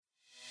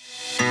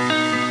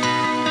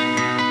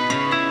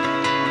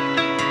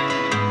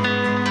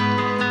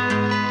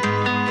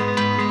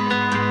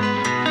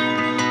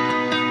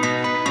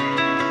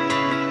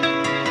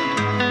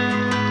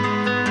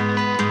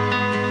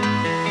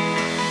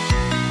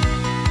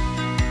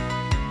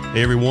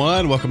Hey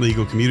everyone, welcome to the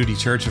Eagle Community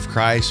Church of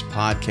Christ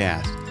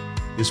podcast.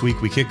 This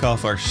week we kick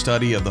off our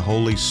study of the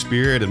Holy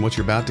Spirit, and what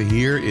you're about to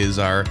hear is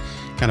our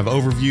kind of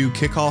overview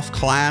kickoff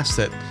class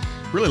that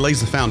really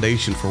lays the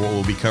foundation for what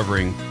we'll be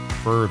covering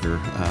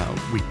further.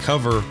 We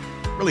cover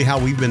really how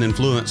we've been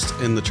influenced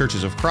in the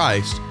churches of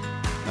Christ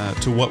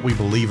to what we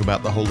believe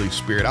about the Holy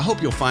Spirit. I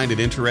hope you'll find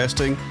it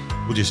interesting.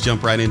 We'll just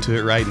jump right into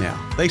it right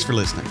now. Thanks for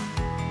listening.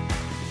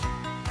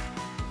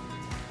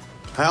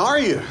 How are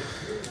you?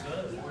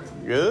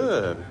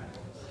 Good.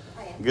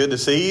 Good to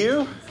see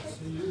you.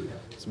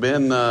 It's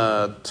been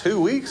 2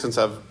 weeks since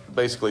I've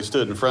basically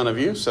stood in front of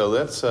you, so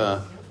that's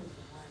I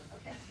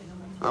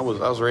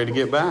was ready to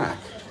get back.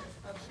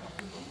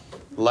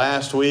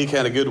 Last week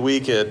had a good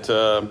week at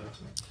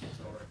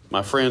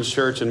my friend's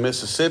church in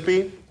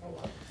Mississippi.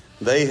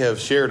 They have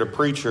shared a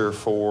preacher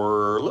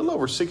for a little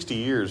over 60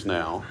 years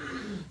now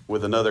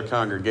with another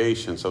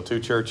congregation, so two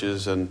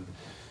churches, and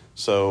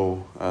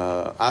so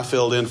I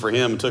filled in for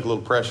him and took a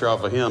little pressure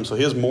off of him. So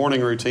his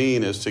morning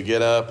routine is to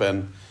get up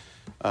and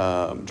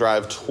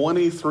drive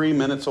 23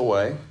 minutes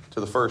away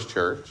to the first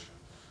church,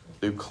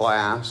 do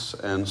class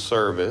and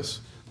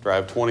service,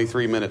 drive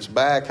 23 minutes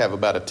back, have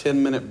about a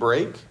 10-minute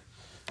break,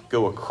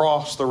 go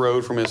across the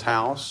road from his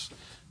house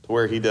to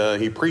where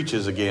he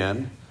preaches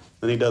again.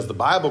 Then he does the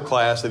Bible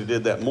class that he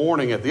did that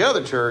morning at the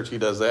other church. He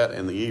does that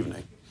in the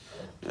evening.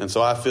 And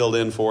so I filled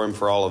in for him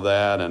for all of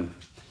that, and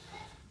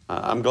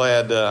I'm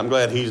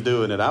glad he's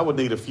doing it. I would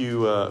need a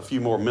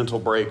few more mental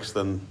breaks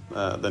than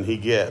he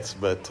gets,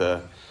 but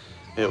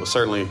it was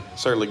certainly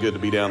good to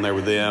be down there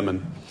with them,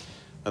 and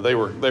they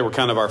were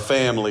kind of our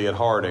family at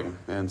Harding,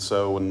 and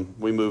so when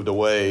we moved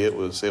away, it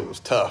was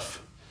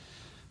tough.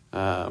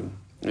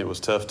 It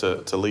was tough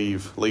to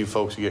leave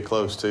folks you get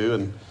close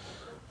to,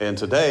 and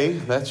today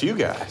that's you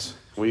guys.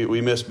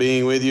 We miss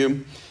being with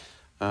you.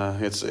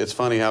 It's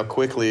funny how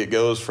quickly it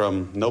goes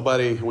from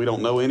nobody, we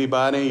don't know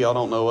anybody, y'all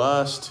don't know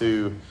us,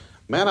 to,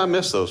 man, I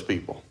miss those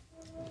people.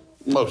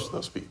 Most of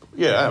those people.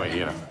 Yeah, I mean,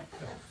 you know.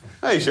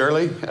 Hey,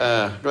 Shirley.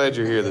 Glad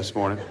you're here this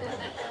morning.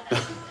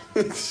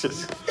 It's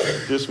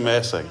just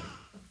messing.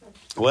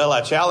 Well,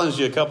 I challenged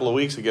you a couple of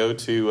weeks ago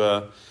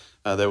to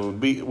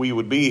we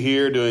would be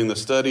here doing the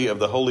study of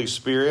the Holy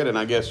Spirit, and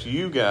I guess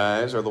you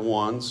guys are the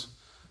ones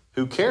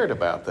who cared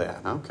about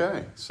that.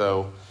 Okay,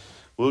 so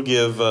we'll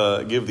give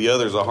the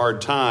others a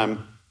hard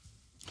time.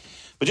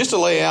 But just to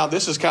lay out,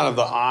 this is kind of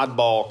the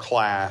oddball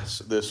class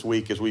this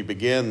week as we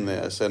begin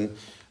this. And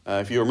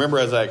if you remember,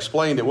 as I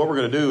explained it, what we're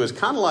going to do is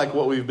kind of like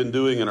what we've been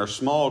doing in our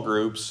small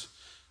groups,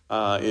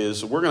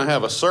 is we're going to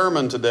have a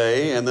sermon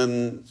today, and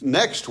then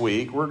next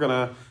week we're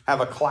going to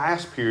have a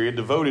class period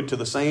devoted to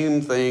the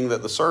same thing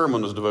that the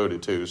sermon was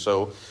devoted to.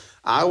 So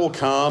I will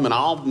come and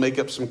I'll make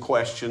up some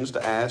questions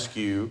to ask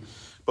you.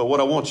 But what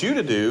I want you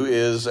to do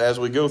is, as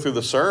we go through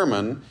the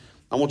sermon,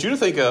 I want you to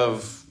think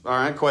of, all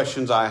right,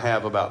 questions I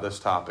have about this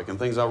topic and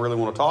things I really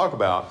want to talk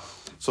about.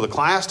 So the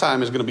class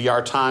time is going to be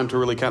our time to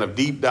really kind of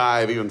deep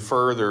dive even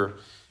further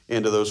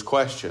into those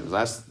questions.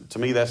 To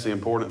me, that's the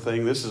important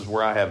thing. This is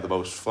where I have the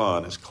most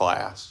fun, is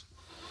class,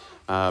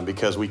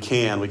 because we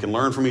can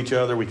learn from each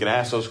other. We can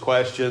ask those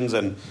questions,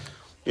 and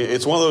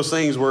it's one of those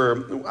things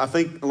where I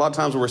think a lot of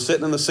times when we're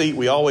sitting in the seat,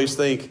 we always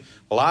think,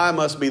 well, I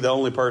must be the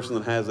only person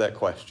that has that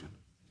question.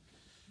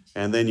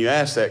 And then you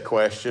ask that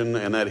question,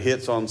 and that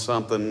hits on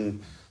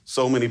something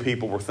so many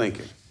people were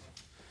thinking.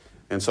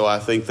 And so I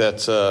think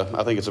it's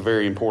a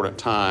very important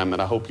time,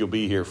 and I hope you'll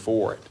be here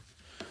for it.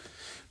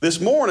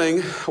 This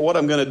morning, what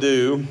I'm going to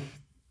do,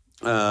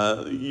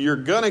 you're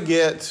going to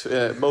get,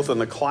 both in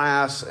the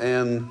class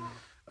and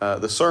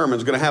the sermon,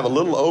 is going to have a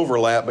little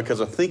overlap, because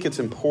I think it's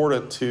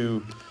important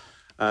to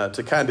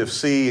kind of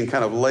see and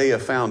kind of lay a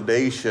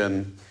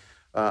foundation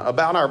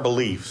about our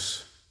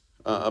beliefs.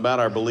 About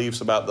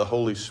the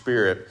Holy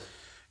Spirit.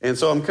 And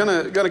so I'm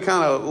going to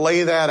kind of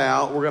lay that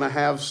out. We're going to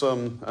have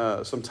some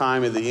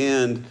time at the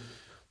end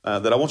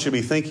that I want you to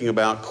be thinking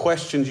about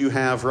questions you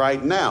have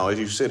right now as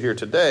you sit here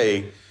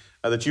today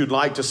that you'd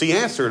like to see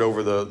answered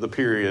over the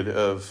period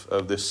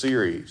of this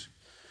series.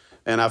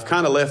 And I've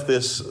kind of left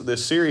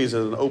this series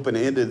as an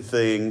open-ended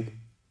thing,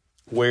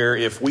 where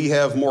if we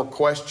have more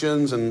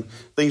questions and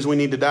things we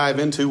need to dive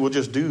into, we'll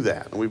just do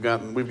that. And we've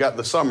got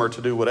the summer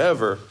to do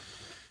whatever.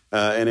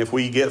 And if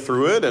we get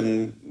through it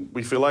and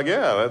we feel like,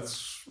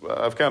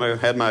 I've kind of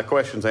had my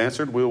questions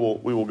answered, we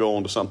will go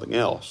on to something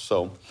else.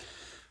 So,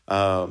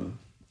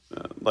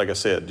 like I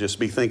said, just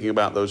be thinking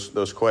about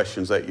those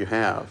questions that you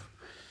have.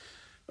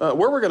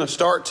 Where we're going to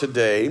start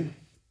today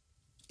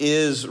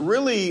is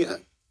really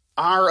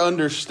our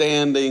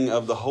understanding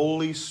of the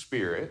Holy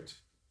Spirit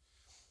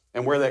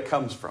and where that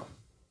comes from.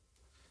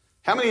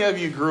 How many of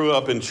you grew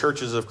up in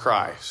churches of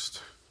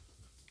Christ?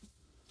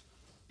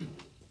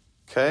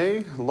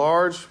 Okay,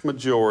 large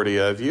majority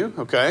of you,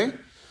 okay.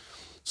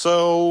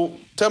 So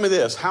tell me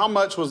this, how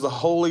much was the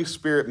Holy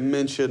Spirit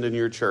mentioned in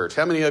your church?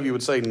 How many of you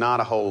would say not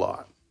a whole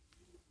lot?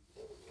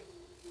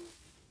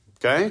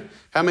 Okay,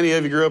 how many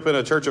of you grew up in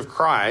a church of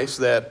Christ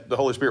that the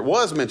Holy Spirit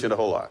was mentioned a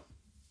whole lot?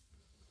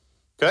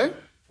 Okay,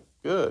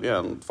 good,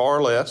 yeah, far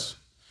less.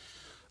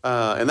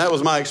 And that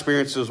was my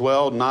experience as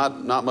well.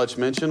 Not much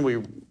mentioned.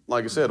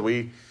 Like I said,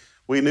 we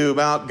knew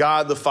about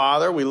God the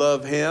Father. We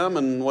love Him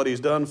and what He's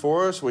done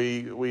for us.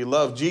 We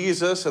love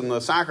Jesus and the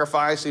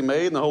sacrifice He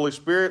made and the Holy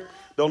Spirit.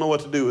 Don't know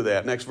what to do with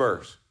that. Next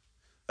verse.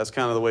 That's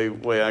kind of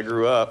the way I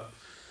grew up.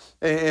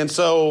 And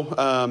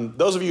so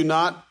those of you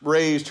not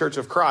raised Church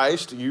of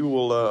Christ, you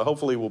will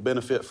hopefully will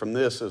benefit from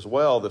this as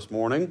well this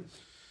morning.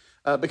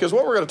 Because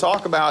what we're going to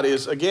talk about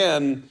is,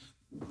 again,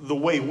 the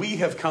way we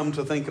have come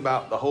to think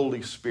about the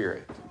Holy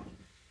Spirit.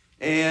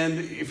 And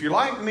if you're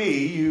like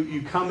me,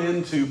 you come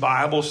into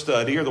Bible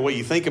study or the way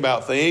you think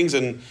about things,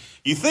 and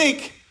you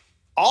think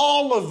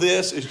all of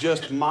this is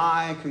just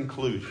my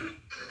conclusion.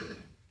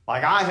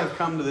 Like I have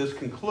come to this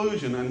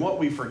conclusion, and what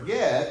we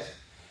forget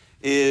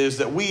is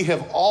that we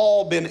have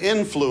all been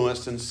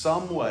influenced in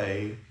some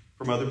way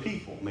from other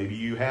people. Maybe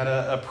you had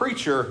a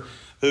preacher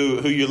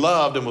who you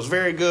loved and was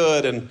very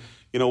good, and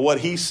you know what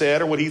he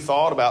said or what he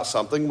thought about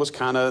something was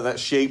kind of that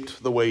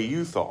shaped the way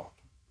you thought.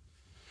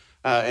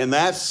 And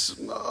that's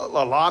a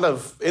lot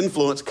of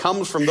influence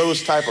comes from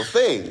those type of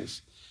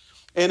things.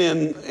 And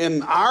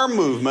in our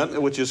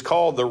movement, which is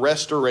called the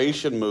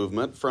Restoration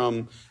Movement,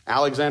 from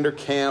Alexander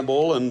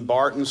Campbell and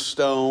Barton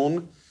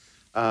Stone,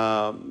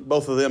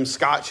 both of them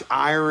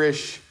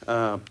Scotch-Irish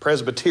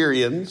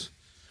Presbyterians,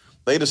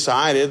 they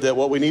decided that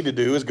what we need to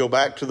do is go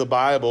back to the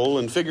Bible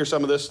and figure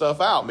some of this stuff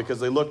out, because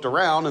they looked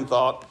around and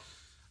thought,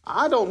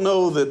 I don't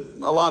know that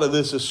a lot of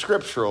this is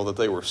scriptural that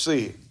they were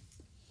seeing.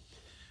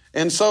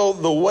 And so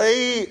the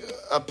way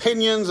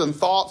opinions and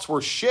thoughts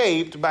were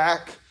shaped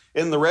back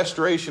in the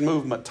Restoration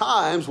Movement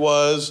times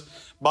was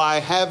by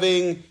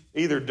having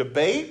either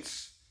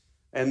debates,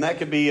 and that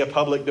could be a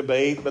public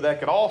debate, but that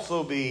could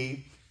also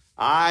be,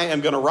 I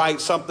am going to write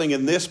something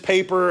in this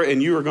paper,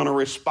 and you are going to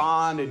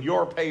respond in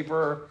your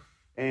paper,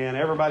 and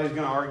everybody's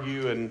going to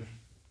argue, and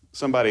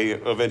somebody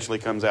eventually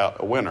comes out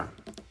a winner.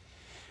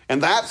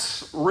 And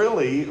that's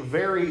really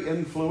very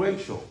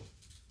influential.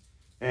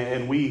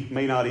 And we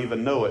may not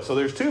even know it. So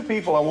there's two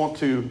people I want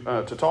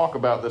to talk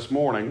about this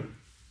morning.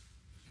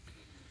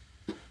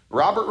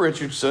 Robert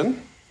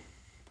Richardson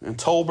and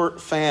Tolbert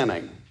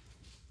Fanning.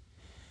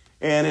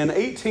 And in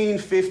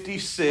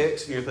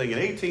 1856, and you're thinking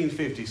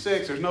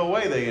 1856, there's no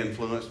way they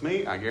influenced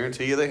me. I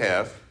guarantee you they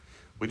have.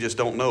 We just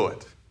don't know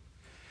it.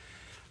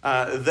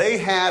 They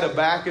had a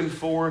back and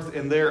forth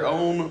in their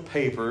own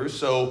papers.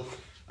 So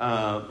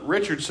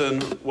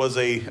Richardson was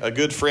a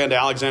good friend,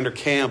 Alexander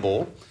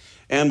Campbell,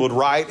 and would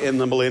write in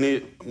the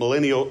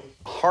Millennial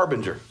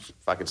Harbinger,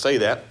 if I could say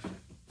that.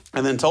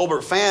 And then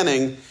Tolbert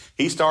Fanning,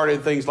 he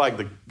started things like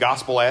the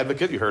Gospel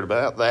Advocate. You heard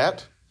about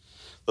that.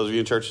 Those of you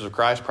in Churches of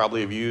Christ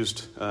probably have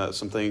used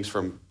some things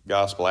from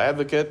Gospel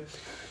Advocate.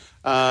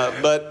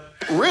 But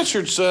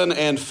Richardson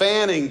and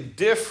Fanning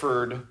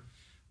differed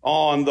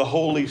on the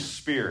Holy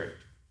Spirit.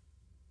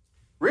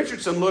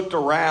 Richardson looked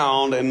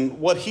around,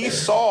 and what he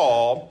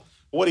saw,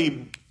 what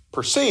he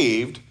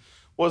perceived,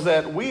 was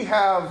that we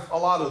have a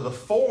lot of the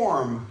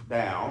form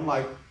down,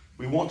 like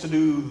we want to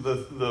do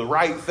the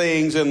right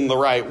things in the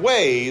right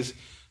ways,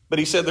 but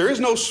he said there is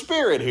no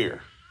spirit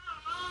here.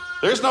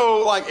 There's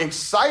no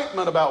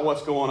excitement about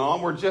what's going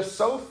on. We're just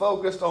so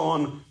focused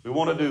on we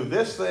want to do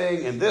this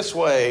thing in this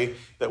way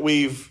that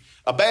we've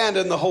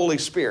abandoned the Holy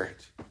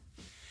Spirit.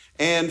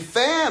 And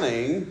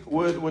Fanning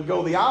would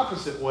go the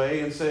opposite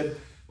way and said,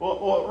 well,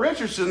 what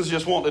Richardson's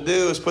just wanting to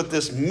do is put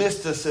this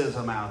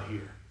mysticism out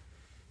here.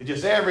 It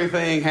just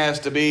everything has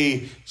to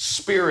be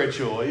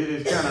spiritual.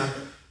 It's kind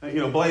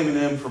of, blaming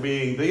them for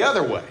being the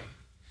other way.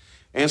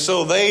 And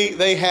so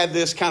they had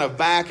this kind of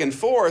back and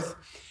forth.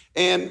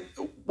 And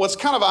what's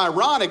kind of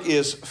ironic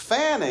is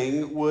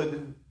Fanning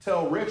would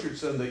tell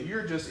Richardson that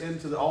you're just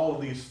into all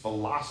of these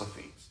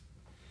philosophies.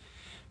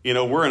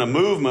 We're in a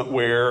movement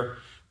where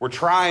we're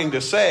trying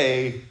to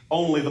say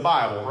only the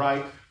Bible,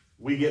 right?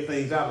 We get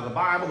things out of the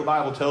Bible. The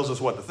Bible tells us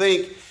what to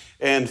think.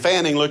 And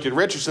Fanning looked at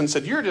Richardson and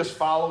said, you're just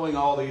following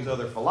all these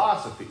other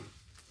philosophies.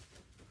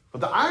 But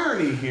the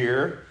irony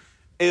here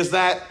is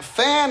that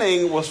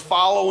Fanning was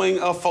following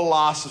a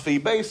philosophy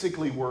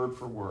basically word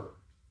for word.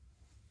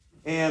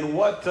 And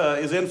what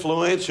is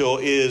influential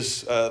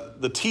is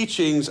the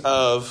teachings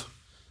of,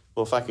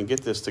 well, if I can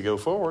get this to go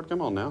forward,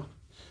 come on now,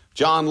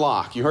 John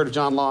Locke. You heard of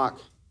John Locke?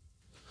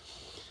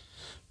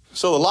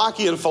 So the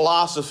Lockean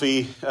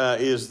philosophy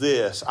is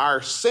this: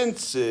 our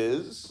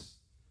senses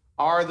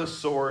are the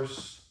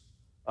source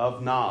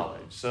of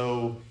knowledge.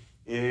 So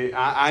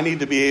I need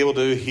to be able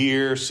to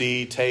hear,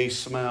 see,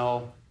 taste,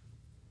 smell.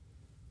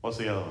 What's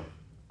the other one?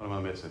 What am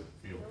I missing?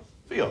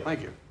 Feel.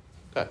 Thank you.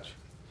 Touch.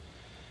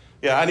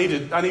 Yeah, I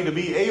need to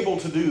be able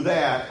to do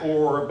that,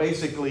 or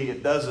basically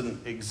it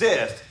doesn't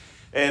exist.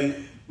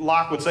 And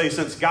Locke would say,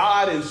 since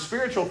God and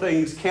spiritual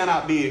things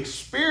cannot be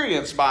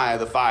experienced by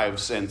the five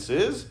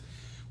senses,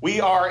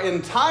 we are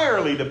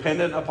entirely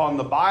dependent upon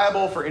the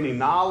Bible for any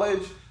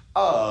knowledge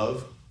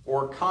of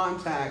or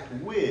contact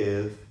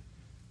with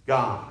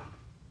God.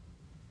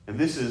 And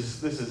this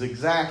is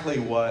exactly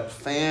what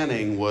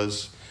Fanning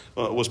was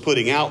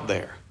putting out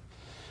there.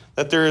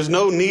 That there is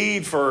no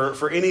need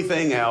for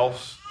anything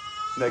else.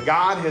 that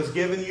God has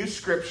given you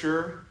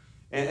Scripture.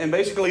 And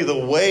basically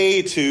the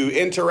way to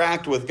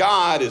interact with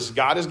God is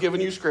God has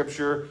given you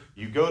Scripture.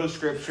 You go to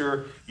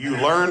Scripture. You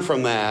learn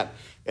from that.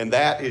 And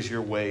that is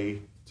your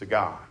way to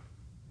God.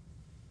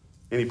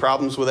 Any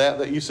problems with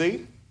that you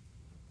see?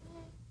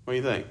 What do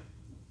you think?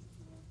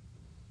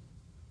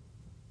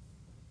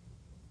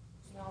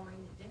 We all read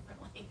it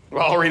differently. We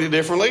all read it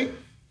differently?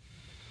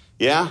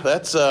 Yeah,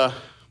 that's a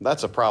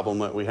problem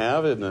that we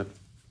have, isn't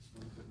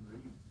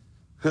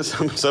it?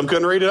 Some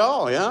couldn't read at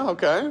all. Yeah,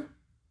 okay.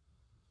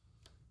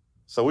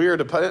 So we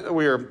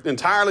are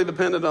entirely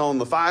dependent on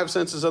the 5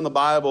 senses in the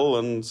Bible,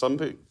 and some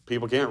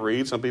people can't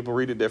read. Some people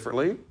read it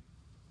differently.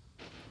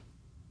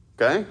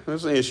 Okay,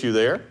 there's an issue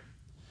there.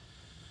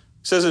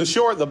 It says, in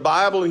short, the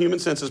Bible and human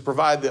senses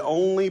provide the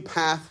only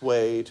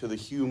pathway to the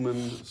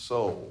human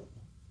soul.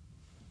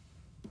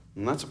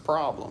 And that's a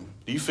problem.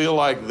 Do you feel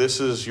like this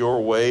is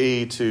your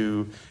way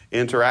to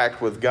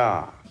interact with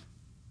God?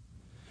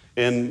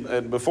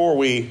 And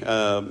before you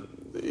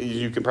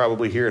can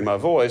probably hear in my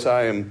voice,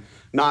 I am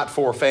not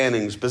for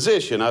Fanning's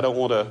position. I don't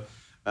want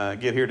to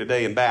get here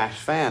today and bash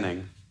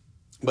Fanning,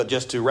 but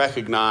just to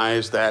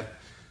recognize that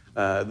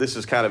this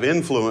has kind of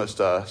influenced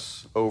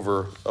us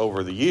over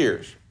the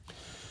years.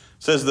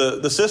 It says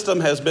the system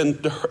has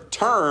been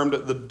termed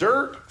the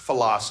dirt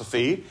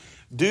philosophy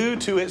due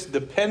to its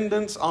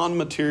dependence on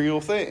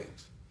material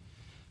things.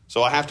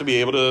 So I have to be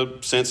able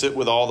to sense it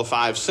with all the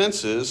 5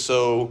 senses.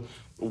 So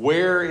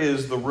where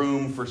is the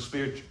room for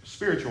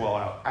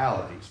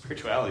spirituality?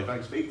 Spirituality, if I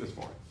can speak this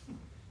morning.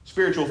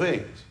 Spiritual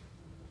things.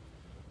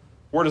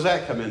 Where does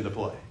that come into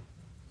play?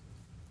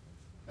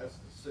 That's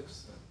the 6th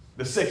sense.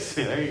 The 6th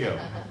sense, there you go.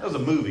 That was a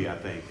movie, I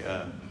think.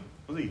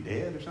 Was he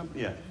dead or something?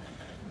 Yeah.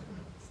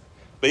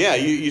 But yeah,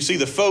 you see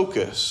the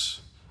focus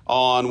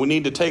on we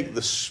need to take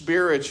the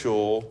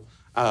spiritual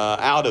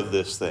out of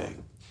this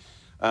thing.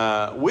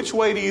 Which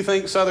way do you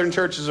think Southern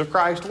Churches of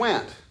Christ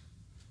went?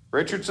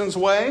 Richardson's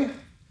way?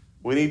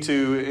 We need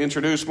to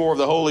introduce more of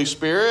the Holy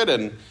Spirit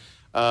and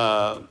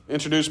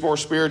introduce more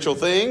spiritual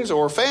things,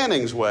 or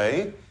Fanning's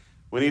way,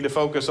 we need to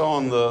focus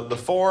on the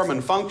form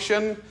and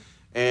function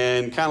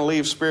and kind of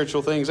leave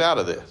spiritual things out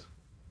of this.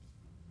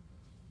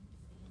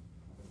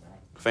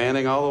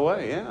 Fanning all the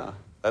way, yeah.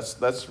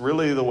 That's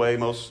really the way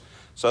most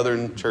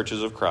Southern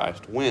Churches of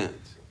Christ went.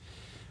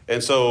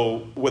 And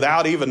so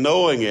without even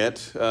knowing it,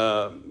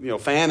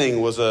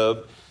 Fanning was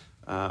a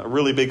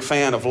really big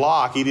fan of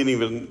Locke. He didn't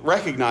even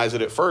recognize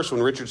it at first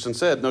when Richardson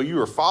said, no, you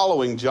are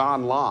following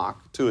John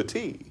Locke to a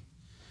T.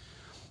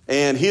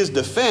 And his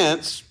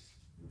defense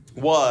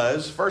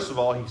was, first of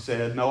all, he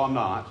said, no, I'm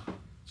not.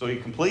 So he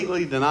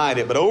completely denied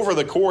it. But over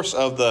the course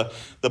of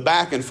the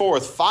back and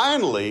forth,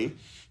 finally,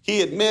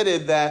 he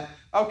admitted that,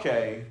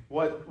 okay,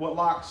 what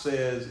Locke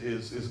says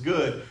is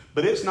good,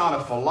 but it's not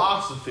a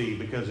philosophy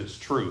because it's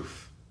truth.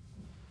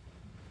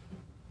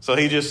 So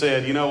he just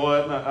said, you know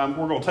what,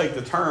 we're going to take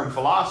the term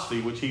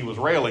philosophy, which he was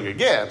railing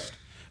against.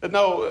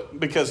 No,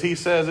 because he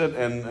says it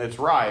and it's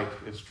right,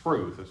 it's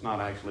truth. It's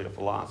not actually a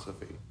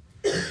philosophy.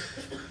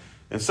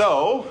 And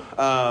so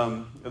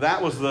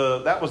that was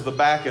the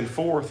back and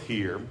forth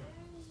here.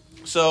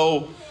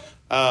 So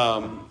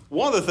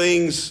one of the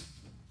things,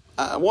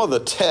 one of the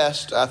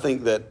tests, I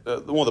think that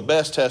one of the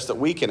best tests that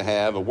we can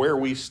have of where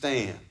we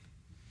stand.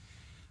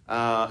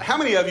 How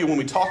many of you, when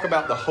we talk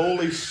about the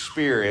Holy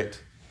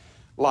Spirit,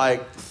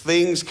 like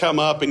things come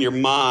up in your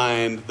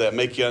mind that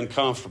make you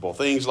uncomfortable?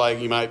 Things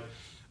like you might,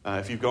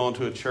 if you've gone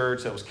to a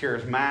church that was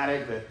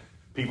charismatic, that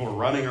people are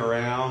running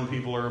around,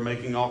 people are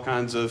making all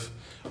kinds of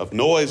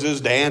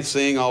noises,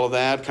 dancing, all of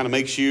that kind of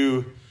makes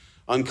you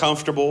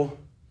uncomfortable.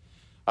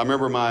 I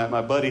remember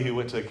my buddy who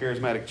went to a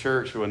charismatic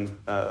church when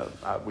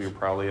we were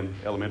probably in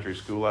elementary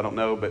school, I don't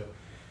know, but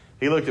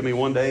he looked at me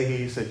one day,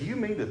 he said, you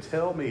mean to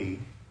tell me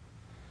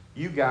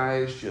you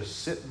guys just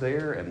sit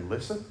there and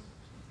listen?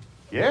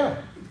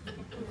 Yeah,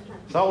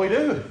 that's all we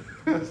do.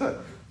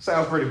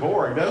 Sounds pretty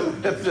boring,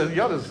 doesn't it?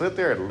 Y'all just sit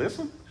there and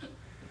listen?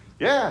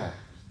 Yeah.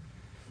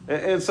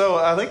 And so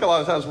I think a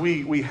lot of times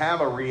we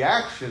have a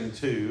reaction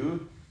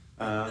to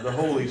the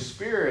Holy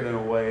Spirit in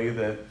a way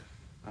that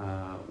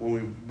when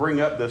we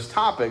bring up this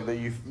topic that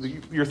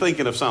you're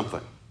thinking of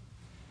something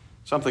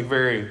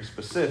very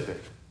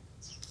specific.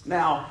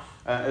 Now,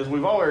 as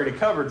we've already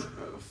covered,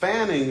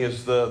 Fanning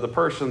is the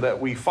person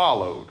that we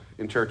followed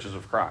in Churches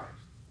of Christ.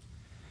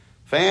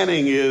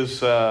 Fanning is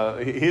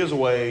his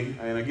way,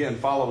 and again,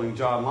 following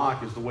John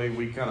Locke is the way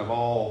we kind of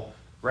all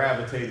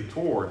gravitated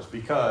towards,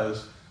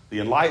 because the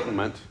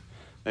Enlightenment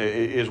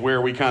is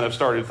where we kind of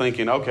started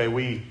thinking, okay,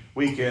 we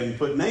can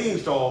put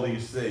names to all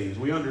these things.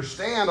 We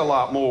understand a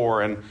lot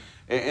more,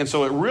 and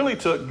so it really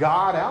took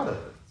God out of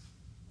it.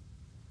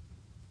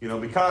 You know,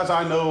 because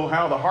I know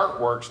how the heart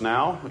works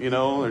now,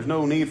 there's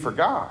no need for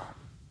God.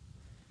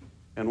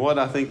 And what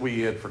I think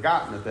we had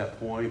forgotten at that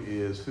point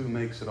is who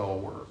makes it all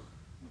work.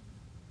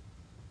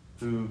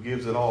 Who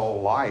gives it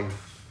all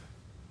life,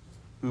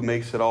 who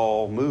makes it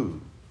all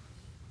move.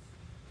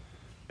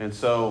 And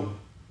so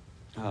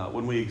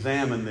when we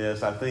examine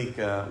this, I think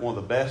one of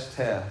the best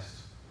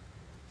tests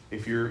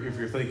If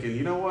you're thinking,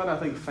 you know what, I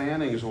think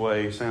Fanning's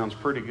way sounds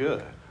pretty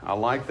good. I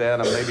like that,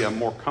 and maybe I'm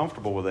more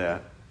comfortable with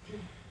that.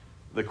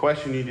 The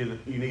question you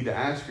need to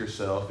ask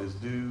yourself is,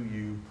 do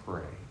you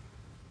pray?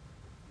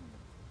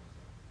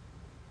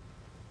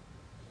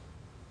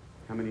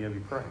 How many of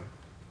you pray?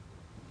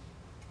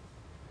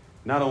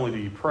 Not only do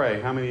you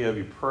pray, how many of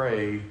you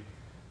pray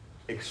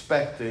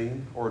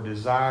expecting or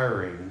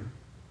desiring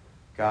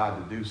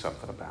God to do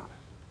something about it?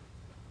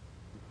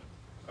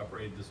 I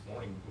prayed this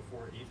morning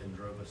before Ethan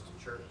drove us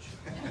to church.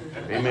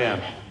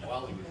 Amen.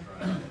 While he was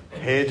driving.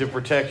 Hedge of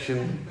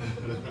protection.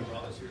 He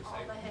brought us here All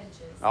safe. the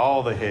hedges.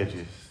 All the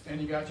hedges. And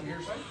you got you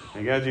here safe?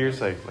 And got you here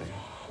safely.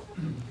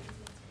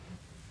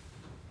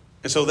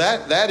 And so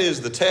that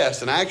is the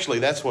test. And actually,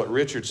 that's what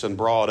Richardson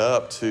brought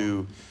up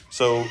to.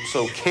 So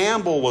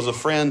Campbell was a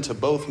friend to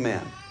both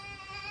men.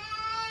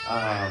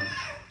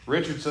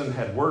 Richardson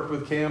had worked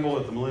with Campbell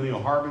at the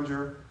Millennial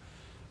Harbinger.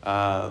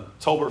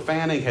 Tolbert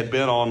Fanning had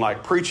been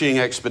on preaching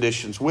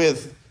expeditions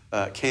with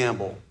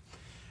Campbell.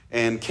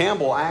 And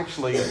Campbell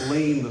actually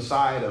leaned the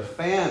side of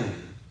Fanning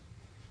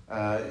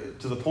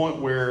to the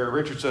point where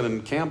Richardson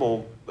and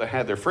Campbell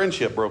had their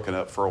friendship broken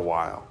up for a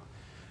while.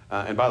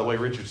 And by the way,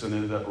 Richardson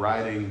ended up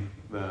writing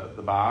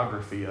the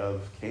biography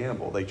of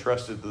Campbell. The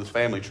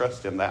family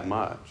trusted him that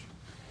much.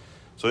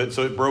 So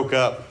it broke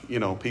up,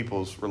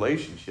 people's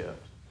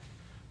relationships.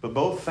 But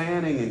both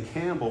Fanning and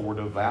Campbell were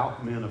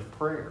devout men of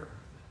prayer.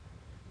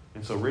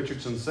 And so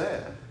Richardson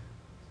said,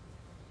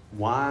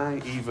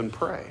 why even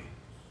pray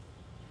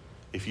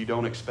if you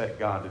don't expect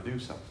God to do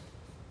something?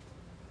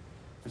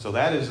 And so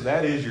that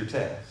is your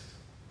test.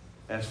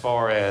 As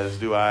far as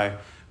do I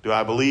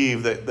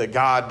believe that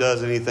God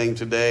does anything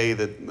today,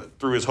 that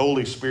through his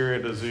Holy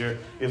Spirit, is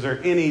there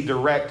any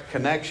direct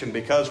connection?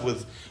 Because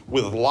with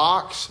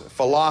Locke's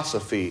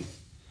philosophy,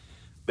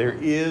 there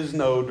is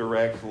no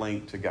direct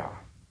link to God.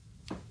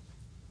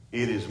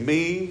 It is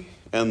me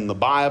and the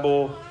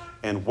Bible,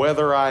 and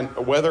whether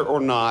or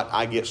not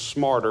I get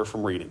smarter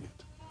from reading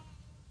it.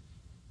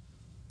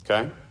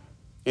 Okay?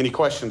 Any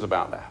questions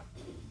about that?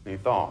 Any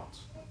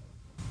thoughts?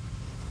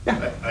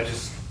 Yeah.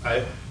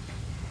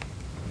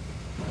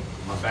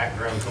 My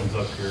background comes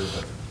up here,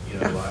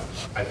 but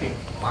I think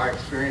my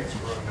experience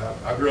growing up,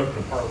 I grew up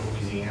in a part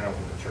of Louisiana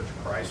where the Church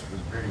of Christ was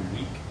very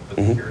weak, but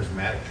the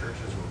charismatic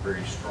churches were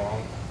very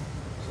strong.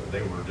 So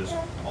they were just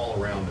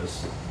all around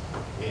us.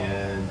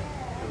 And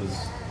it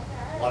was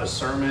a lot of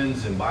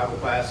sermons and Bible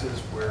classes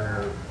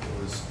where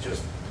it was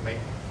just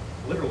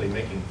literally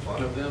making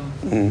fun of them.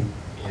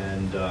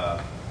 And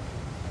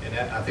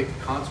I think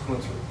the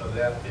consequence of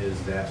that is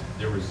that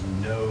there was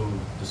no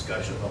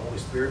discussion of the Holy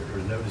Spirit. There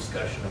was no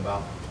discussion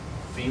about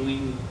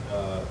feeling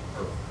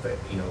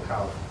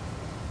how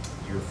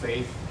your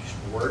faith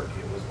should work.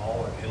 It was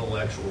all an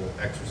intellectual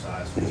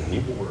exercise because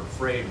people were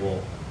afraid,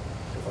 well,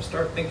 if I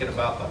start thinking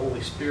about the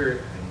Holy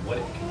Spirit and what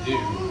it can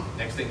do,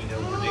 next thing you know,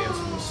 we're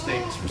dancing with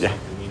snakes or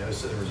something,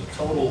 So there was a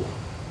total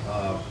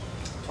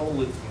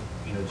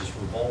just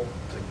revolt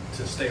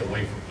to stay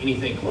away from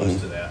anything close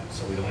to that,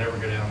 so we don't ever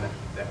go down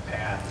that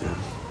path.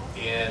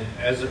 And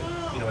as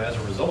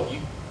a result,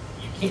 you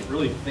can't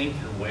really think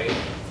your way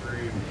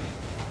through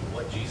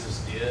what Jesus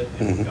did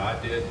and what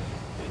God did.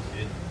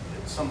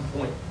 At some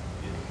point,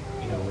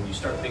 when you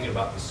start thinking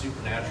about the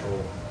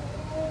supernatural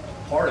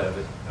part of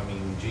it, I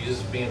mean,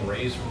 Jesus being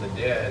raised from the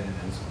dead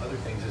and some other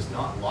things is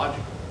not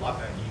logical.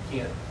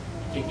 You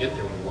can't get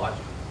there with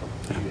logic.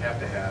 You have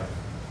to have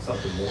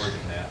something more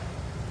than that.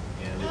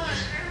 And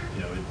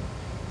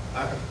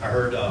I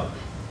heard a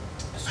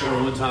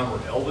story one time where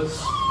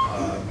Elvis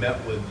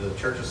met with the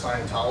Church of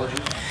Scientology,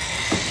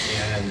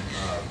 and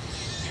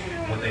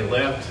when they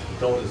left, he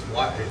told his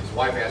wife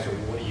asked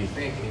him, "What do you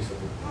think?" And he said,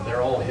 well,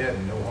 "They're all head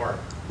and no heart."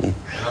 And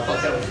I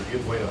thought that was a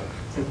good way to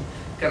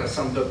kind of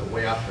summed up the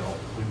way I felt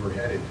we were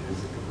headed.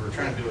 Is we were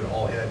trying to do it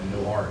all head and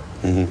no heart.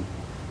 You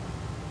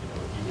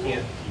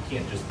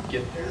can't just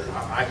get there.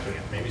 I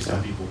can't. Maybe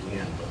some people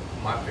can, but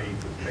my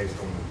faith is based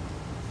on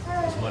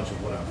as much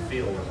of what I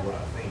feel as what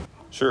I think.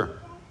 Sure.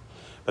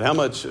 But how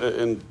much,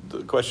 and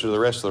the question to the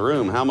rest of the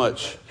room, how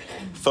much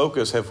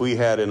focus have we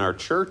had in our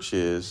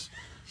churches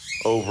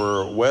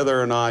over whether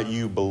or not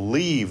you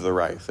believe the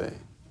right thing?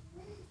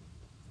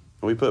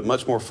 And we put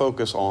much more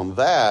focus on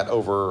that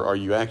over are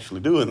you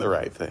actually doing the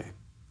right thing?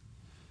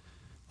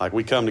 Like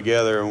we come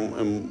together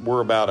and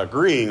we're about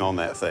agreeing on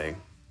that thing.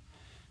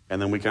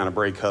 And then we kind of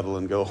break huddle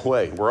and go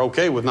away. We're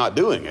okay with not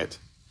doing it,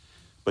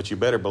 but you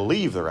better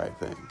believe the right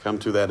thing. Come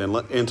to that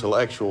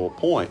intellectual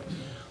point.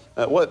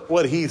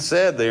 What he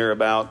said there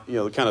about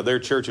kind of their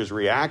church's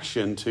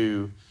reaction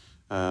to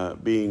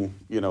being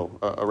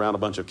around a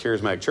bunch of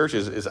charismatic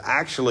churches is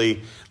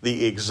actually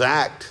the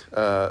exact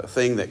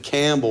thing that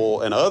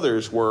Campbell and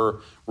others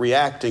were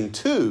reacting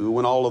to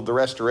when all of the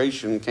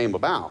restoration came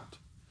about.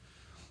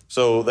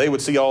 So they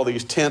would see all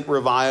these tent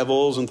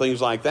revivals and things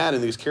like that,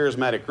 and these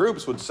charismatic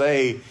groups would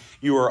say,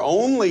 you are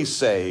only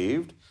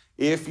saved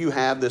if you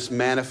have this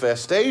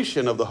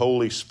manifestation of the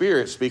Holy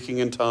Spirit, speaking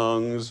in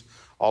tongues,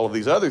 all of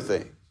these other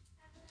things.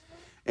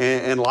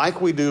 And like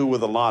we do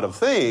with a lot of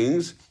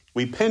things,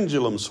 We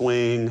pendulum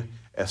swing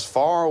as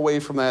far away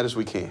from that as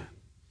we can.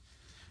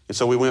 And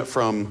so we went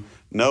from,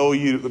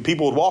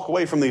 people would walk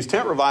away from these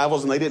tent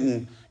revivals and they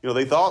didn't,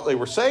 they thought they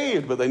were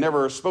saved, but they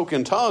never spoke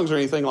in tongues or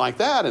anything like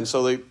that. And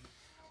so they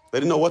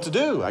didn't know what to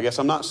do. I guess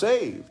I'm not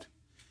saved.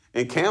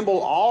 And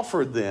Campbell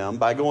offered them,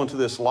 by going to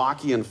this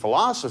Lockean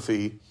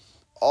philosophy,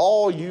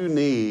 all you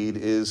need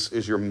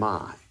is your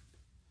mind.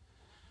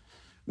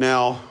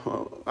 Now,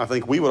 I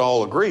think we would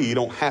all agree you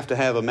don't have to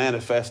have a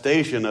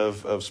manifestation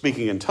of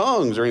speaking in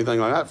tongues or anything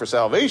like that for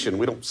salvation.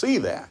 We don't see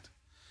that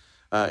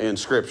in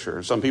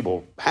Scripture. Some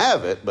people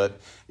have it,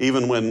 but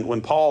even when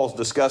Paul's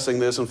discussing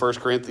this in 1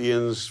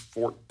 Corinthians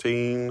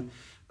 14,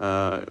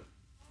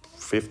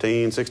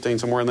 15, 16,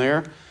 somewhere in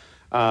there,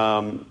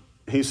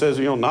 he says,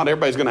 not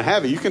everybody's going to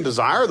have it. You can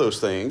desire those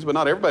things, but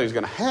not everybody's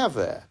going to have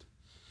that.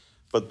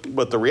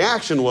 But the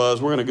reaction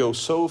was, we're going to go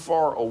so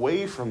far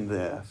away from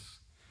this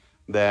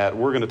that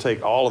we're going to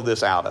take all of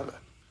this out of it,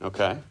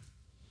 okay?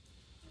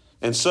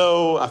 And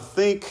so I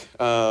think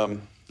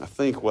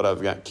what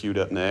I've got queued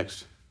up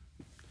next,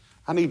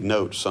 I need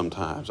notes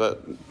sometimes.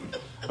 I'm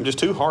just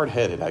too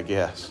hard-headed, I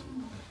guess.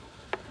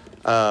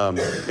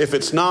 If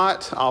it's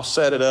not, I'll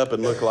set it up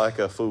and look like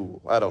a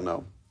fool. I don't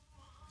know.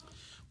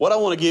 What I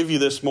want to give you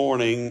this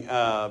morning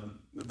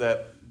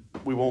that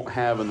we won't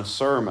have in the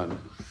sermon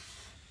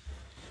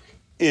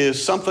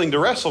is something to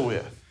wrestle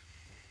with.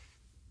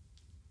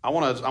 I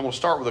want to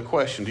start with a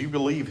question. Do you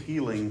believe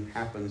healing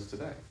happens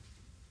today?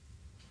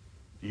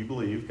 Do you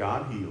believe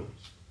God heals?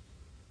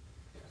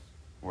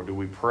 Or do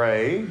we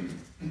pray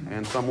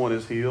and someone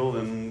is healed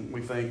and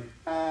we think,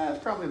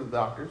 it's probably the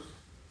doctors.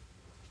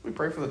 We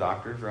pray for the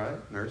doctors,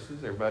 right?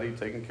 Nurses, everybody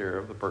taking care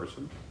of the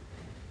person.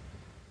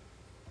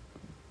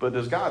 But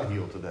does God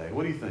heal today?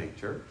 What do you think,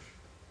 church?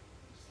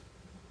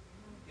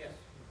 Yes.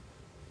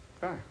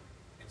 Okay.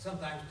 And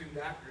sometimes through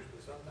doctors,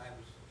 but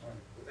sometimes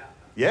without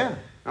doctors. Yeah.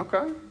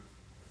 Okay.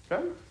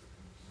 Okay.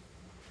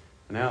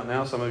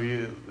 Now some of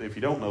you, if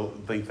you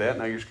don't think that,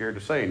 now you're scared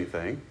to say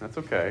anything. That's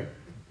okay.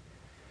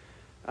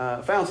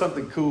 Found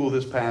something cool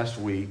this past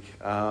week.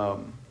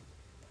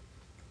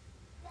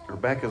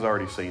 Rebecca's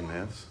already seen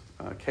this.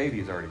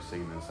 Katie's already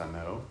seen this, I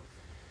know.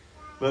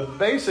 But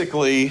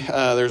basically,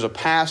 there's a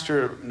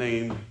pastor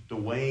named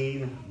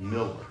Dwayne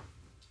Miller.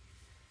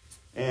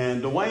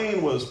 And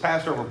Dwayne was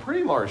pastor of a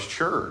pretty large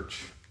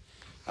church.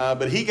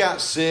 But he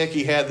got sick.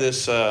 He had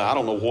this, I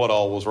don't know what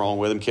all was wrong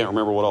with him. Can't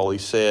remember what all he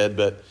said.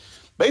 But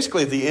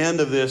basically at the end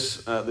of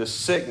this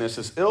sickness,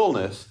 this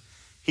illness,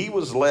 he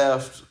was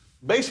left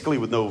basically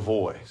with no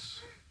voice.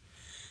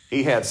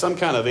 He had some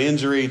kind of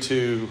injury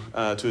to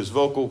his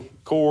vocal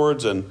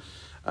cords, and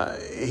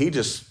he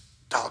just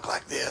talked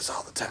like this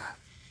all the time.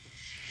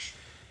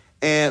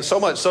 And so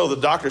much so the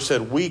doctor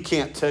said, we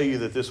can't tell you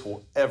that this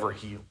will ever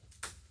heal.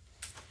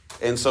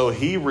 And so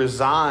he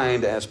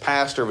resigned as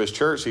pastor of his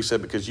church. He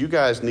said, because you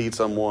guys need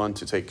someone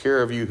to take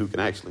care of you who can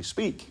actually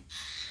speak.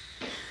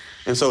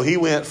 And so he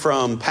went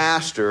from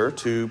pastor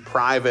to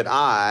private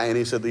eye. And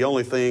he said the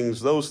only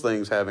things those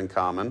things have in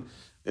common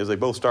is they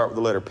both start with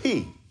the letter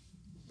P.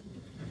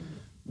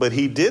 But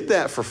he did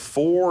that for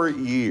 4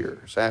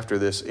 years after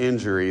this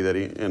injury that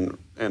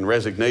and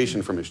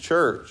resignation from his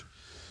church.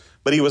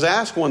 But he was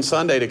asked one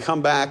Sunday to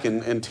come back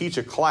and teach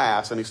a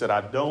class. And he said,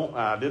 I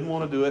didn't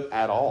want to do it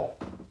at all.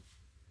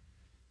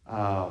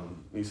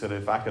 He said,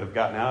 if I could have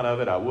gotten out of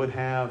it, I would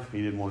have.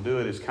 He didn't want to do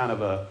it. It's kind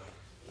of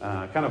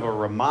a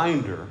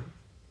reminder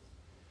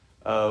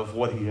of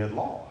what he had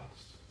lost,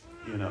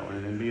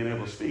 and being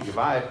able to speak. If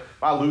I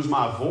lose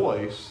my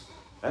voice,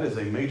 that is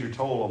a major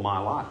toll on my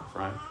life,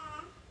 right?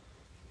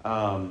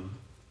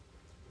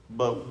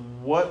 But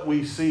what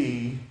we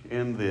see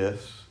in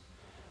this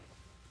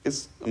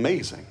is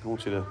amazing. I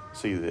want you to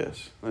see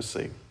this. Let's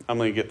see. I'm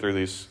going to get through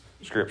these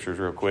scriptures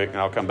real quick, and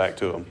I'll come back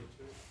to them.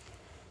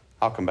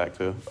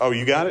 Oh,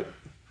 you got it?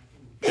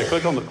 Yeah,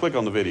 click on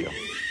the video.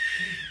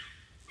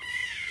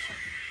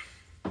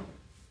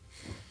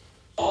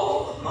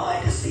 All of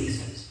my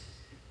diseases,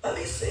 let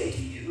me say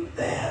to you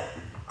that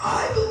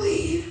I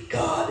believe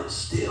God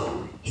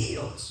still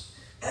heals.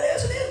 That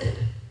hasn't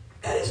ended.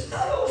 That is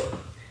not over.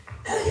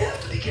 Now you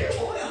have to be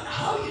careful on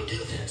how you do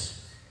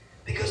this,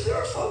 because there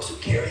are folks who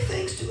carry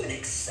things to an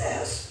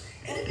excess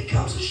and it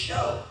becomes a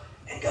show.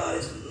 And God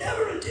has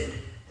never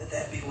intended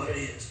that be what it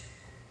is.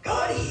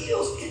 God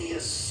heals in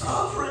his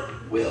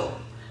sovereign will.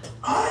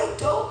 I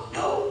don't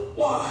know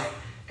why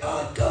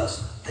God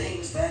does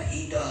things that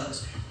he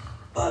does,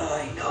 but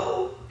I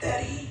know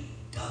that he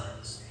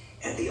does.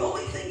 And the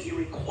only thing he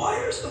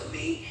requires of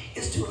me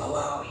is to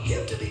allow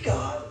him to be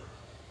God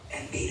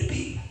and me to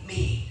be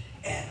me,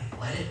 and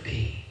let it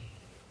be.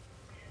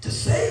 To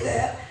say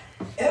that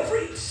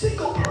every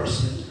single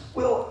person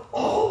will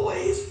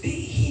always be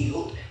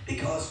healed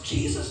because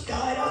Jesus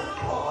died on the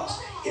cross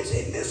is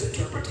a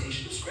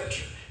misinterpretation of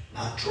Scripture.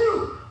 Not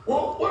true.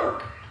 Won't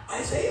work.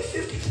 Isaiah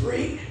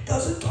 53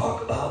 doesn't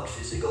talk about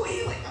physical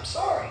healing. I'm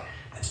sorry.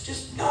 That's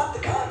just not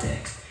the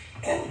context.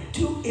 And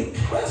to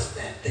impress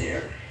that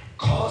there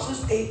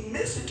causes a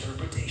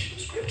misinterpretation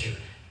of Scripture.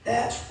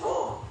 That's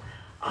wrong.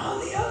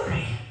 On the other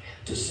hand,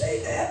 to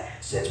say that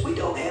since we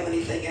don't have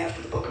anything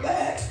after the book of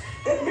Acts,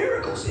 that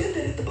miracles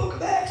ended at the book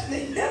of Acts and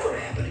they never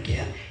happen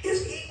again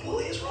is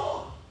equally as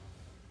wrong.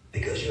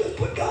 Because you have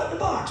put God in a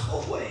box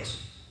both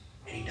ways.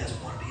 And he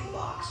doesn't want to be in the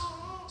box.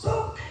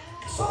 So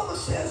the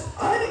psalmist says,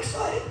 I'm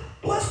excited.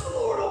 Bless the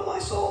Lord, O my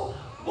soul.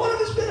 One of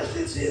his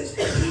benefits is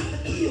that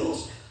he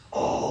heals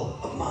all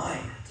of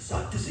my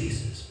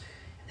diseases.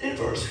 And in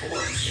verse 4 he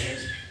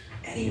says,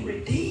 and he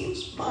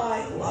redeems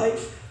my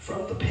life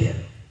from the pit.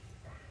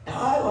 Now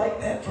I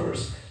like that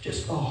verse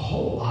just a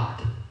whole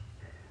lot.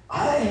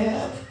 I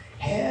have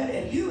had,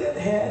 and you have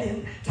had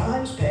in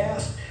times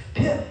past,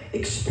 pit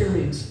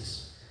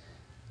experiences.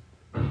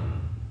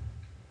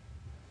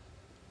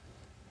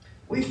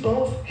 We've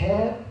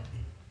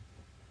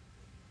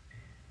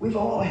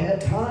all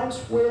had times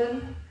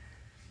when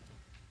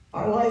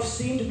our life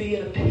seemed to be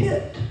in a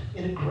pit,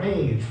 in a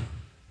grave.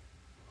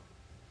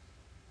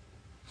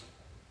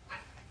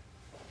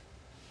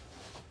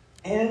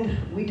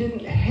 And we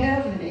didn't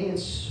have an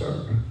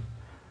answer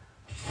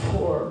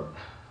for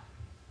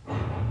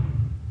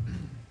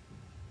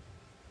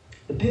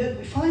the pit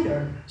we find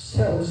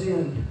ourselves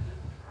in.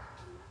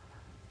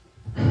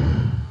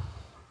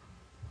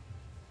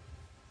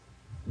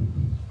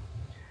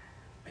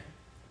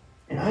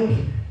 And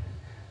I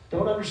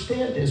don't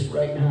understand this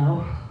right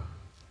now.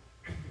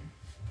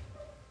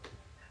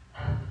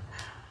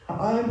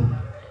 I'm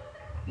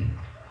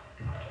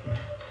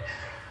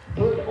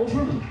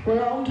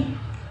overwhelmed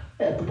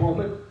at the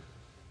moment.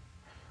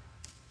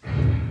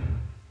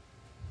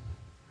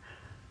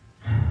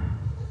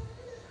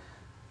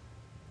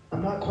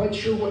 I'm not quite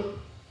sure what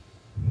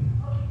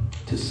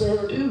to say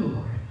or do.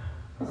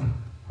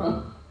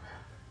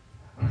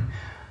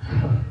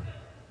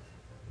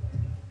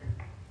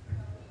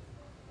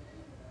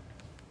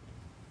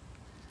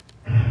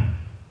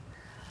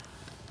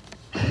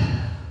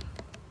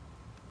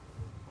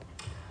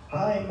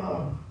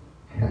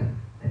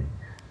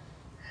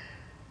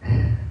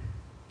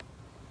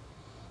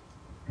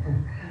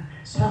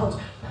 Sounds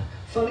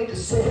funny to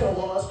say, I'm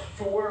lost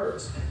for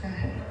words.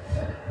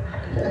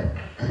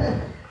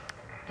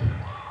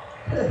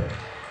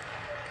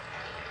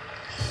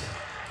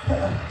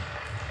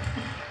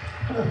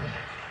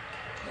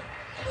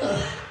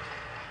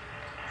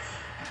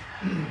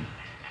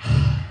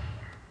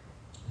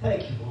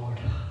 Thank you, Lord.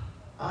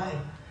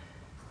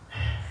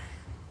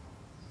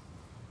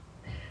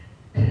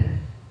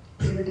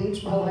 He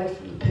redeems my life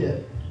from the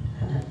pit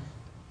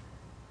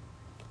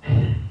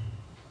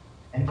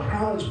and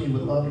crowns me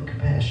with love and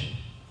compassion.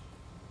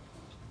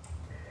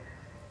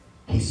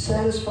 He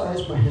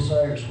satisfies my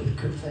desires with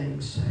good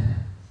things,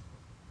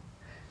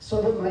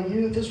 so that my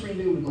youth is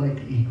renewed like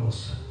the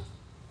eagles.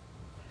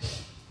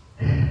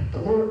 The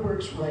Lord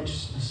works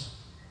righteousness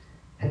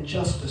and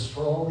justice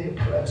for all the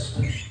oppressed.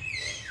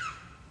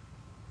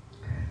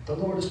 The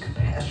Lord is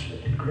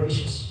compassionate and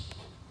gracious.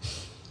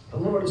 The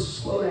Lord is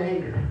slow to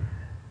anger.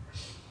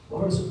 The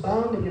Lord is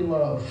abounding in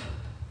love.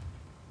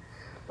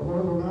 The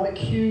Lord will not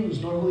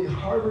accuse, nor will he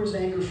harbor his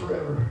anger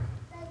forever.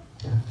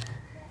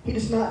 He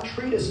does not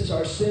treat us as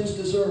our sins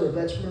deserve.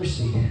 That's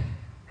mercy.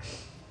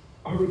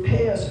 Or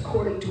repay us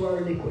according to our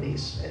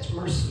iniquities. That's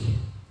mercy.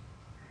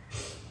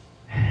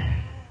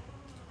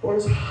 For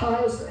as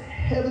high as the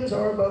heavens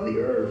are above the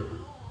earth,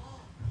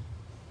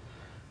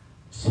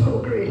 so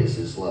great is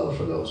his love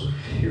for those who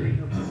fear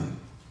him.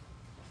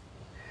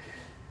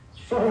 As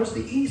far as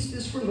the east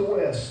is from the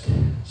west,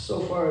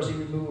 so far as he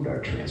removed our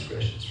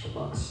transgressions from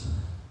us.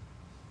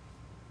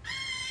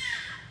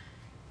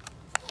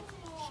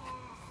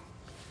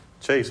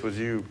 Chase, would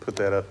you put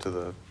that up to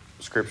the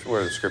scripture,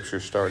 where the scripture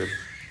started?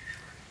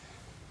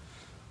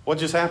 What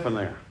just happened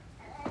there?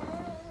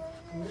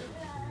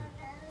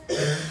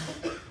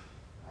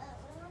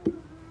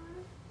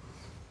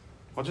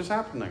 What just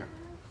happened there?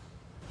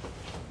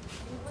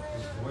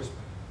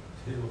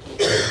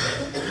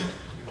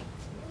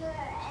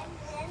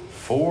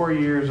 4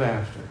 years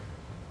after,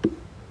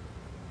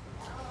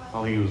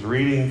 while he was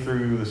reading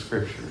through the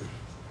scriptures,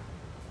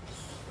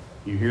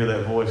 you hear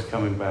that voice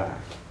coming back.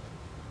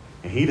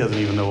 And he doesn't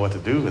even know what to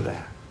do with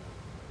that.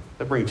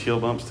 That bring chill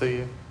bumps to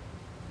you.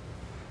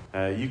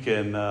 You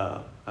can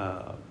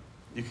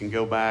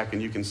go back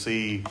and you can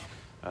see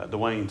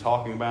Dwayne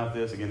talking about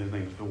this. Again, his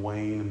name is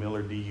Dwayne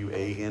Miller,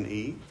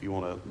 D-U-A-N-E, if you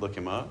want to look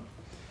him up.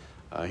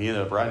 He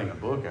ended up writing a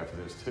book after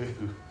this,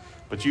 too.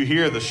 But you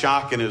hear the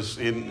shock in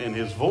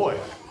his voice.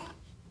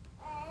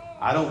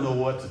 I don't know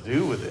what to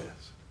do with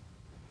this.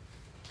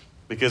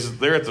 Because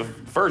there at the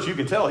first, you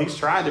can tell he's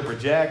trying to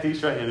project,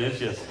 and it's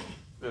just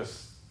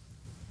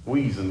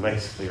wheezing,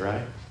 basically,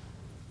 right?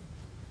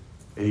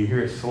 And you hear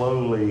it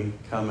slowly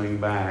coming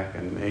back,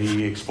 and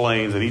he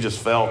explains that he just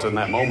felt in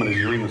that moment as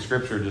you're reading the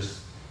scripture,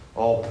 just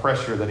all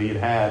pressure that he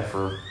had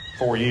for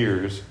 4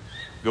 years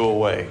go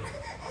away.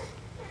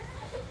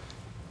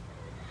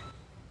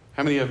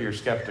 How many of you are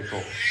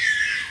skeptical,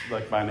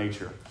 like by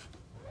nature?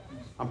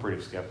 I'm pretty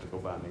skeptical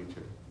by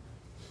nature.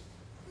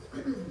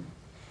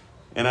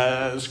 And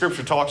the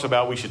scripture talks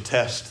about we should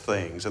test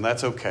things, and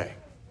that's okay.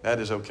 That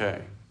is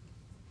okay.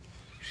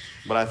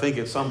 But I think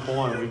at some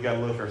point we've got to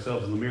look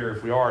ourselves in the mirror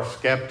if we are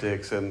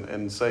skeptics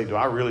and say, do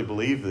I really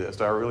believe this?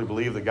 Do I really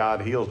believe that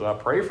God heals? Do I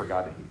pray for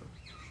God to heal?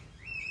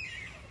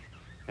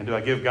 And do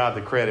I give God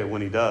the credit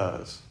when he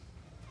does?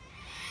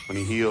 When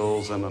he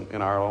heals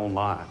in our own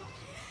lives?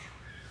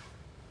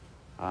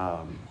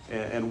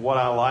 And what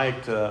I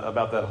liked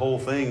about that whole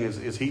thing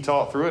is he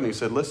taught through it and he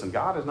said, listen,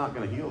 God is not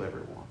going to heal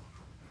everyone.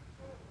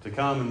 To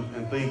come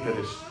and think that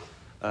it's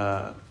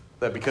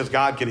that because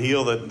God can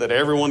heal that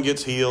everyone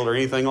gets healed or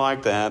anything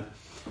like that,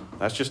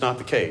 that's just not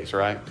the case,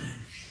 right?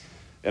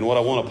 And what I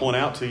want to point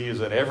out to you is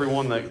that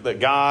everyone that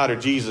God or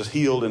Jesus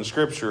healed in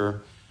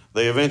Scripture,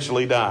 they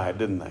eventually died,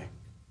 didn't they?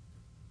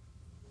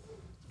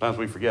 Sometimes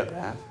we forget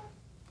that.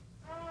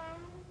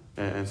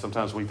 And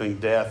sometimes we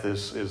think death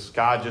is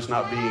God just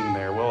not being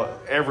there. Well,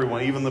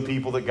 everyone, even the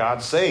people that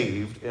God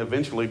saved,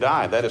 eventually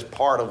died. That is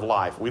part of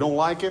life. We don't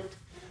like it.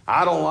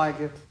 I don't like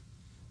it.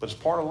 But it's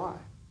part of life.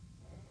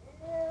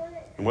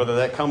 And whether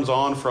that comes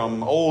on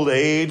from old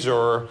age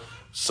or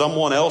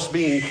someone else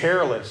being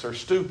careless or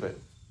stupid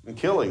and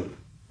killing you,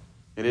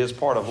 it is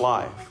part of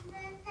life.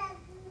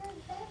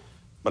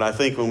 But I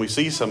think when we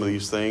see some of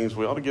these things,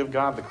 we ought to give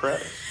God the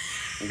credit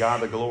and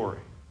God the glory.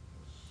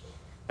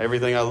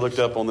 Everything I looked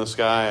up on this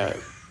guy,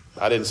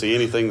 I didn't see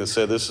anything that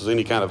said this is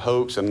any kind of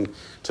hoax. And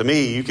to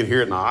me, you can hear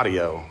it in the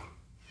audio.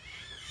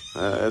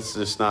 It's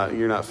just not,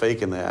 you're not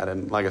faking that.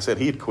 And like I said,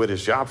 he had quit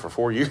his job for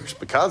 4 years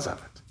because of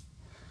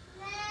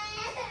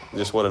it.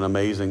 Just what an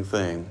amazing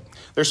thing.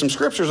 There's some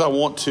scriptures I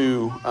want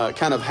to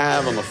kind of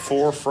have on the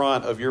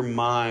forefront of your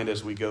mind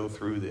as we go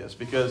through this.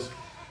 Because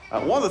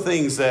one of the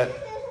things that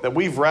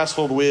we've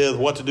wrestled with,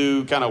 what to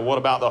do, kind of what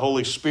about the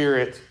Holy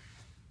Spirit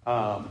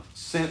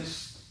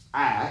since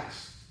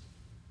Acts,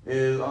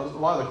 is a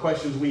lot of the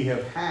questions we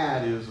have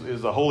had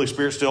is the Holy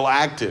Spirit still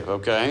active,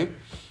 okay?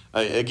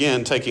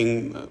 Again,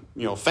 taking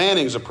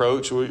Fanning's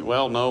approach,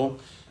 no,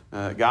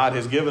 God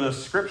has given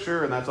us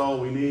Scripture, and that's all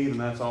we need, and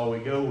that's all we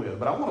go with.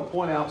 But I want to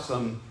point out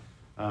some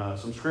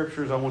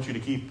Scriptures I want you to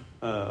keep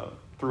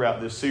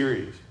throughout this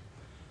series.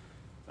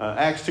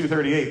 Acts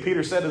 2:38,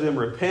 Peter said to them,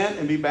 repent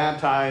and be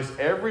baptized,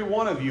 every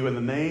one of you, in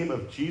the name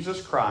of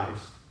Jesus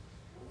Christ,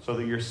 so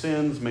that your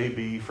sins may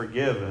be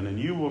forgiven, and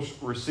you will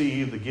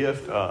receive the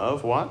gift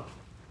of what?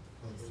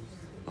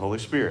 The Holy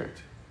Spirit.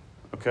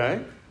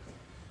 Okay?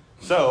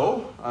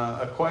 So,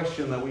 a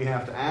question that we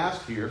have to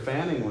ask here,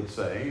 Fanning would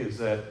say, is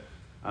that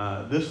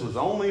this was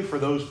only for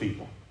those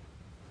people.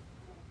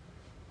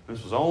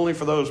 This was only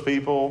for those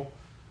people.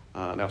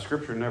 Now,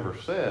 Scripture never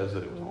says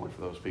that it was only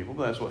for those people,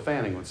 but that's what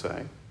Fanning would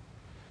say.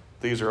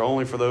 These are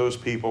only for those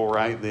people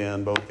right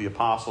then, both the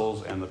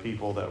apostles and the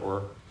people that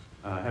were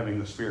having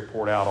the Spirit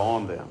poured out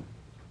on them.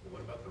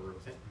 What about the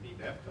repent and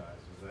be baptized?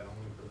 Is that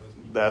only for those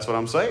people? That's what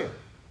I'm saying.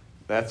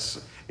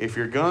 If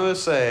you're going to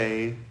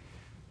say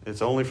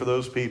it's only for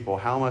those people,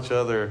 how much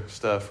other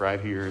stuff right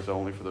here is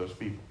only for those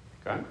people?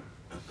 Okay?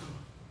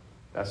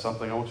 That's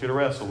something I want you to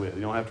wrestle with.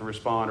 You don't have to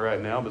respond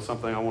right now, but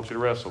something I want you to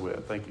wrestle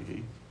with. Thank you,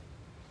 Heath.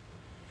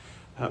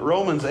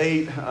 Romans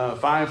 8,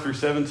 5 through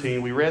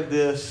 17. We read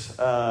this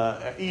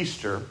at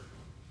Easter.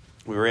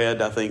 We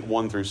read, I think,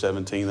 1 through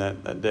 17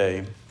 that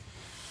day.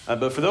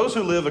 But for those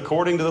who live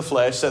according to the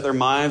flesh, set their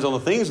minds on the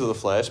things of the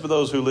flesh. But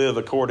those who live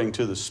according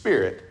to the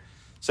Spirit,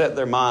 set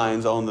their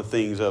minds on the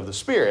things of the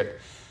Spirit.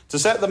 To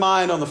set the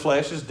mind on the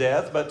flesh is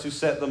death, but to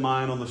set the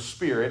mind on the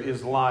Spirit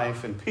is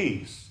life and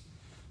peace.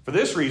 For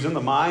this reason,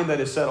 the mind that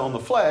is set on the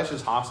flesh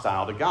is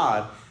hostile to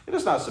God. It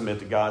does not submit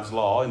to God's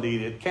law.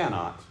 Indeed, it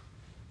cannot.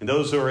 And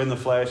those who are in the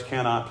flesh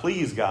cannot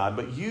please God.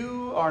 But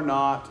you are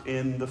not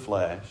in the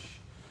flesh.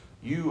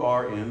 You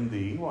are in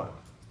the what?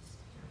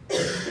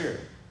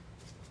 Spirit.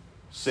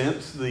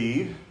 Since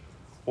the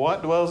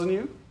what dwells in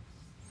you?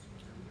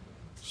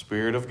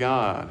 Spirit of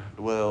God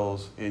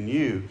dwells in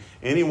you.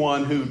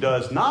 Anyone who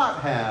does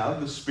not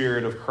have the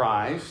Spirit of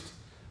Christ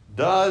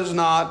does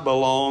not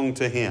belong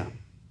to him.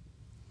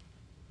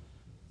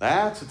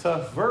 That's a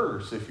tough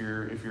verse if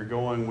you're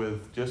going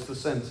with just the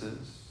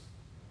senses.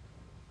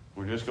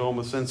 We're just going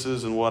with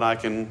senses and what I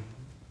can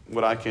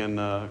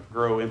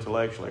grow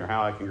intellectually, or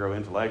how I can grow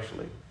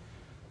intellectually.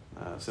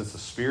 Since the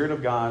Spirit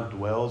of God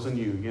dwells in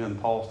you. Again,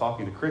 Paul's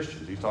talking to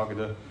Christians. He's talking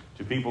to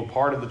people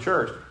part of the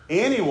church.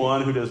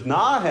 Anyone who does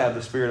not have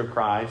the Spirit of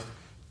Christ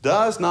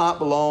does not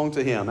belong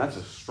to him. That's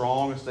as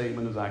strong a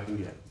statement as I can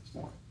get this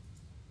morning.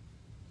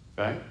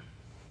 Okay?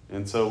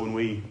 And so when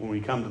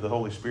we come to the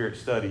Holy Spirit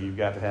study, you've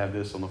got to have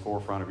this on the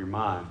forefront of your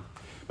mind.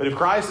 But if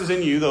Christ is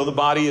in you, though the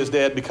body is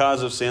dead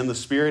because of sin, the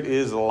Spirit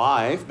is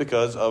life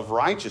because of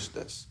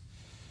righteousness.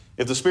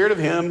 If the Spirit of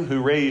him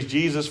who raised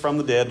Jesus from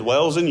the dead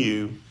dwells in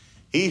you,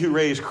 he who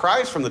raised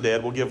Christ from the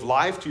dead will give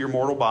life to your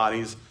mortal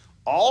bodies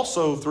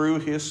also through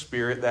his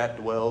Spirit that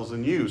dwells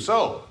in you.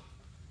 So,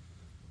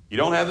 you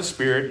don't have the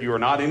Spirit, you are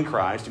not in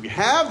Christ. If you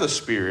have the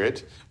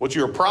Spirit, what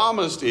you are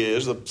promised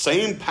is the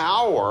same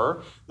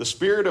power, the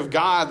Spirit of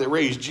God that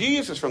raised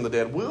Jesus from the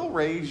dead will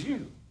raise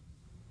you.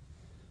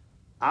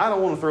 I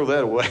don't want to throw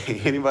that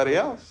away. Anybody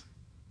else?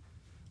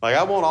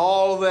 I want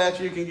all of that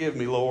you can give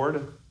me,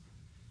 Lord,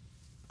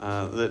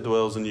 that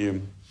dwells in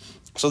you.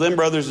 So then,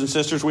 brothers and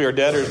sisters, we are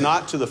debtors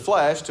not to the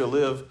flesh to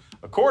live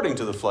according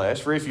to the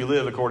flesh. For if you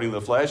live according to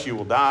the flesh, you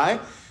will die.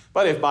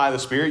 But if by the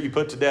Spirit you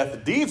put to death the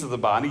deeds of the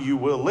body, you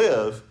will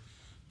live.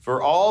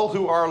 For all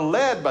who are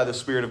led by the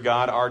Spirit of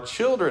God are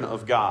children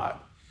of God.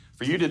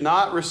 For you did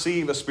not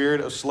receive a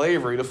spirit of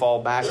slavery to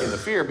fall back into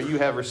fear, but you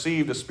have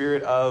received a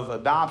spirit of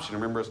adoption.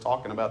 Remember us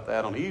talking about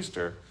that on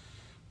Easter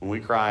when we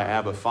cry,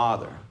 Abba,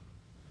 Father.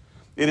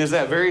 It is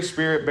that very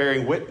Spirit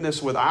bearing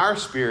witness with our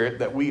spirit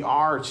that we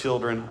are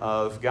children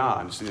of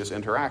God. You see this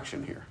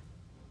interaction here,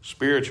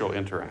 spiritual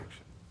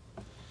interaction.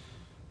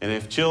 And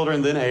if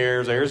children, then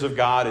heirs, heirs of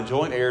God, and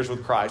joint heirs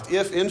with Christ,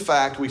 if in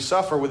fact we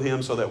suffer with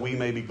him so that we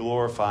may be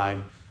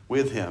glorified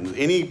with him. Does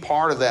any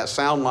part of that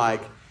sound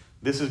like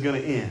this is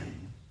going to end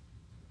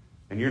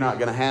and you're not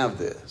going to have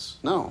this?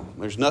 No,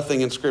 there's nothing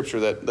in Scripture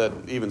that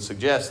even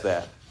suggests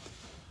that.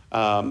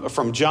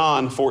 From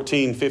John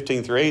 14,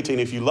 15 through 18,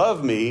 if you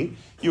love me,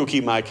 you will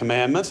keep my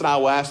commandments, and I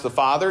will ask the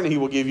Father, and he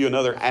will give you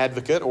another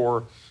advocate,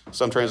 or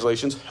some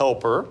translations,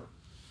 helper,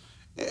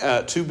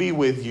 to be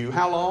with you.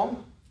 How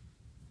long?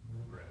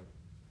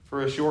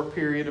 For a short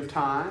period of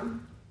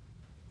time.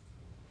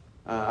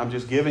 I'm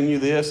just giving you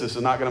this. This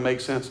is not going to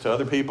make sense to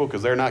other people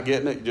because they're not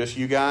getting it, just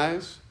you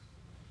guys.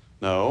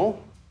 No.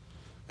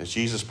 As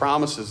Jesus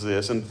promises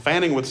this, and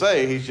Fanning would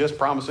say he's just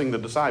promising the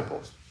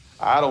disciples.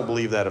 I don't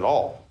believe that at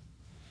all.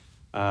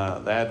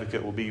 The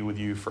advocate will be with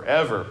you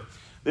forever.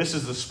 This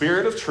is the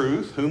Spirit of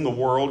truth, whom the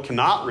world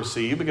cannot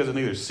receive because it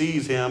neither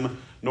sees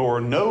him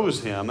nor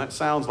knows him. That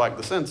sounds like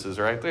the senses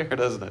right there,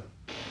 doesn't it?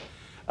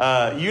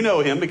 You know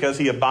him because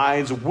he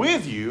abides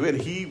with you and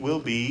he will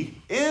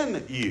be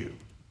in you.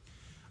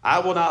 I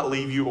will not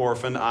leave you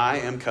orphaned. I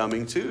am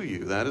coming to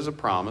you. That is a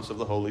promise of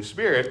the Holy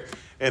Spirit.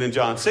 And in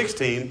John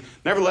 16,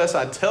 nevertheless,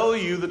 I tell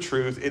you the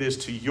truth. It is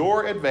to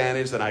your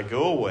advantage that I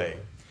go away.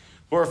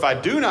 For if I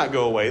do not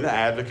go away, the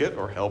advocate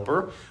or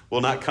helper will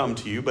not come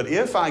to you. But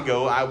if I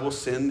go, I will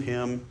send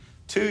him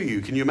to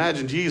you. Can you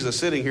imagine Jesus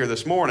sitting here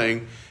this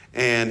morning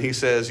and he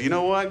says, you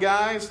know what,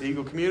 guys,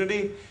 Eagle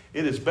community,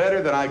 it is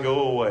better that I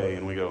go away.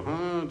 And we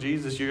go,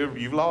 Jesus,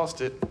 you've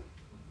lost it.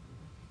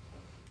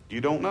 You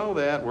don't know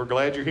that. We're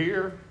glad you're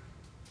here.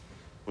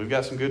 We've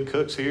got some good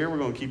cooks here. We're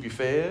going to keep you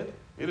fed.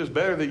 It is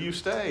better that you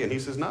stay. And he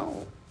says,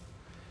 no.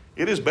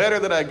 It is better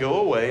that I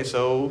go away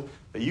so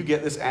that you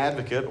get this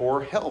advocate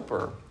or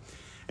helper.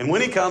 And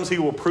when he comes, he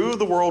will prove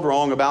the world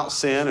wrong about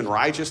sin and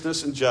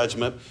righteousness and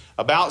judgment.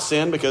 About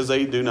sin because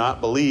they do not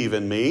believe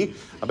in me.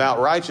 About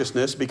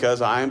righteousness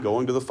because I am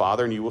going to the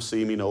Father and you will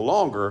see me no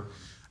longer.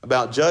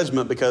 About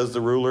judgment because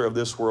the ruler of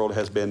this world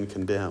has been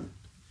condemned.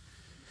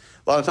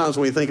 A lot of times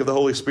when we think of the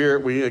Holy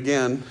Spirit, we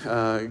again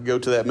go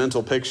to that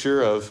mental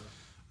picture of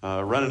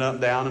running up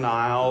and down in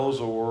aisles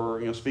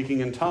or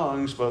speaking in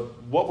tongues.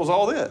 But what was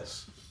all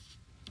this?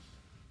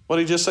 What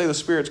did he just say the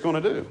Spirit's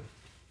going to do?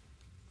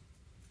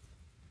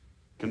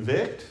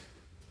 Convict?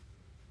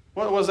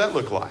 What does that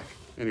look like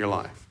in your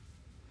life?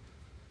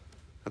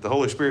 That the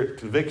Holy Spirit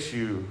convicts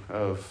you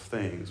of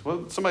things.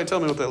 Well, somebody tell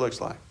me what that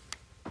looks like.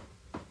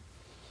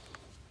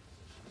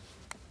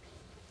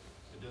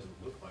 It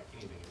doesn't look like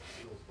anything.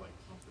 It feels like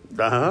something.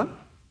 Uh-huh.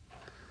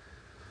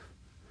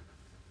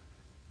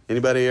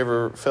 Anybody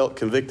ever felt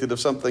convicted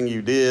of something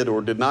you did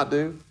or did not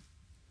do?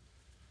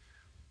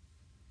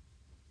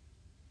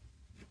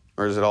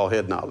 Or is it all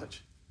head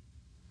knowledge?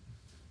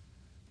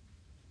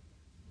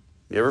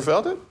 You ever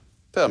felt it?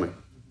 Tell me.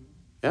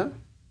 Yeah?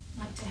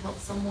 Like to help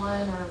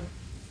someone, or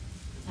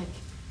like,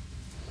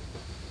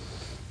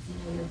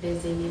 you're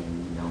busy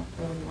and you don't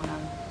really want to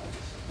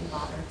be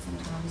bothered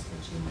sometimes,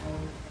 but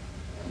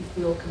you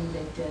feel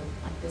convicted,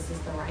 like this is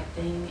the right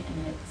thing,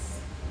 and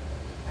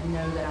I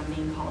know that I'm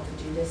being called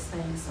to do this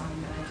thing, so I'm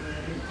going to do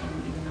it,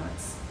 and even though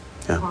it's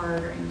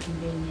hard or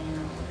inconvenient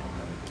or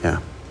whatever. Yeah.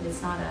 But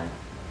it's not a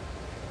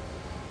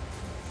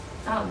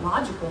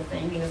logical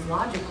thing, because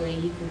logically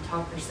you can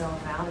talk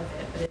yourself out of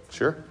it, but it's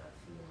sure.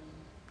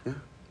 Yeah.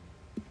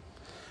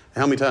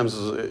 How many times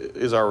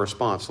is our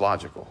response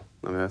logical?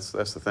 I mean, that's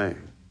the thing.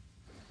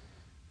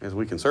 Is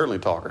we can certainly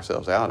talk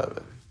ourselves out of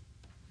it.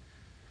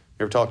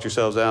 You ever talked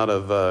yourselves out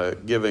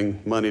of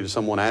giving money to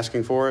someone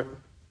asking for it?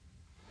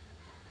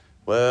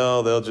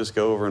 Well, they'll just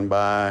go over and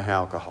buy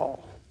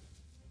alcohol.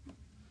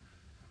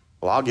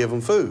 Well, I'll give them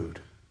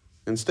food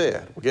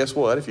instead. Well, guess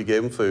what? If you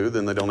gave them food,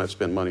 then they don't have to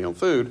spend money on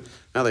food.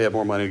 Now they have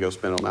more money to go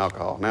spend on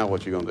alcohol. Now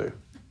what you going to do?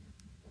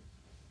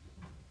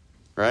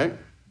 Right?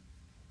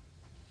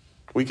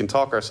 We can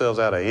talk ourselves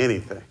out of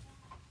anything.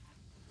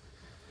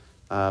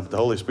 But the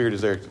Holy Spirit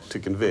is there to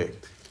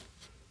convict.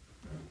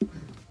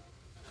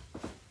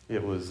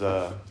 It was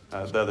the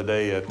other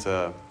day at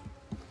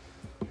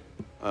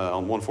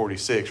on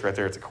 146, right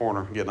there at the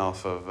corner, getting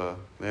off of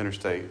the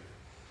interstate.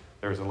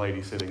 There was a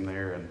lady sitting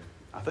there, and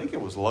I think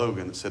it was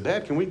Logan that said,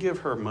 "Dad, can we give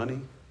her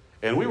money?"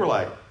 And we were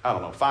like,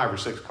 5 or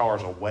 6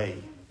 cars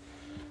away.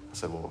 I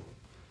said, "Well,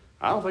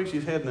 I don't think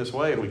she's heading this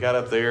way." And we got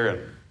up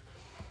there,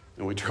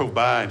 and we drove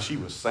by, and she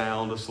was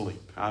sound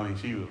asleep. I mean,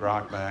 she was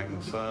rocked back in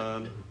the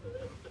sun.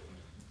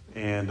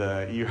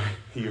 And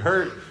you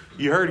heard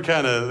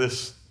kind of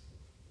this,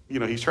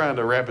 he's trying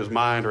to wrap his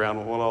mind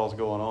around what all's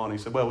going on. He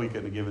said, well, we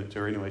couldn't have given it to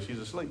her anyway. She's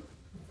asleep.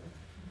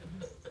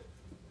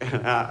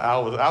 And I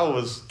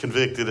was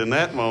convicted in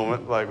that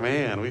moment. Like,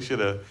 man, I should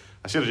have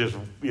just,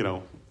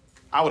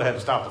 I would have had to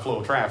stop the flow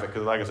of traffic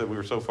because, like I said, we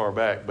were so far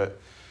back. But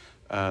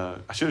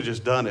I should have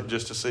just done it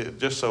just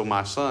so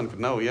my son could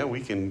know, yeah,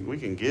 we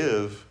can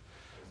give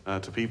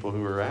to people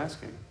who are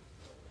asking.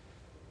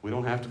 We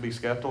don't have to be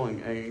skeptical.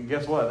 And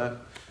guess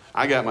what?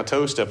 I got my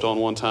toe stepped on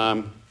one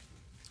time.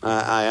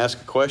 I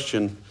asked a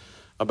question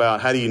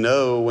about how do you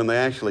know when they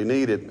actually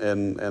need it,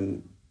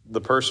 and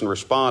the person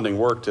responding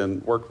worked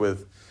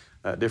with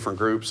different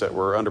groups that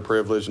were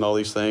underprivileged and all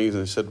these things,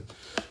 and he said,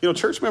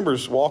 church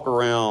members walk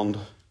around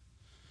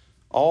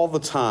all the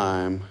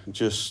time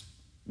just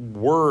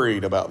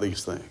worried about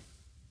these things.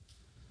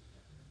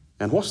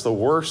 And what's the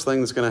worst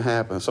thing that's going to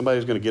happen?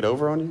 Somebody's going to get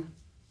over on you?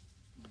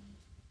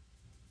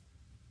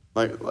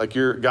 Like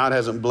God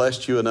hasn't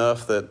blessed you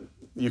enough that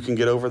you can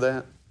get over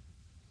that?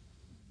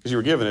 Because you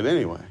were given it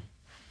anyway.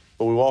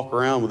 But we walk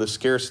around with a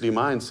scarcity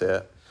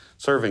mindset,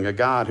 serving a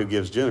God who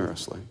gives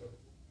generously.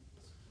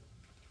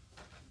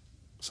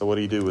 So what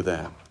do you do with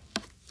that?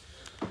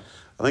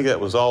 I think that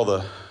was all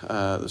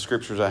the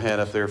scriptures I had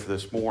up there for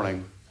this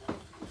morning.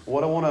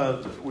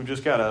 We've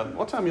just got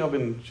what time y'all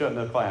been shutting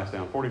the class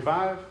down?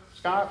 45,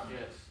 Scott?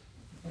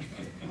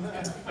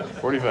 Yes.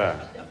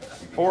 45.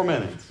 4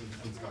 minutes.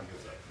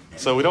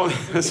 So we don't,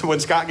 when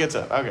Scott gets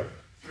up. Okay.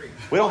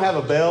 We don't have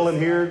a bell in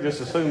here.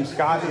 Just assume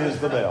Scott is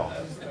the bell.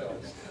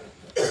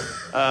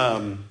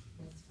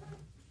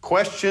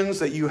 Questions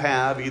that you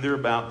have either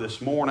about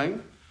this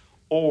morning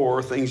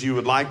or things you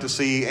would like to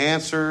see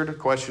answered,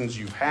 questions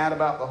you've had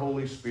about the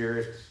Holy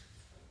Spirit.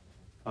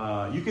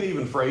 You can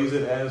even phrase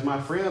it as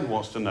my friend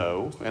wants to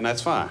know, and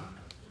that's fine.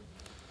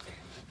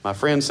 My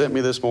friend sent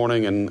me this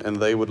morning, and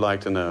they would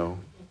like to know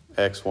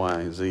X,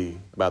 Y, Z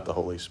about the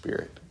Holy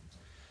Spirit.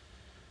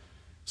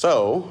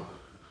 So,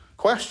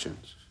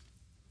 questions.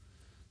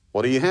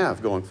 What do you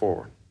have going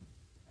forward?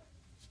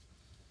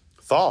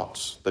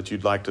 Thoughts that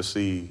you'd like to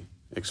see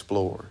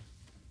explored?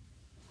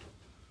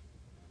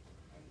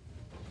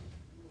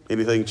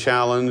 Anything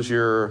challenge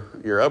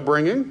your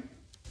upbringing?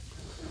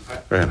 I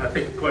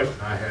think the question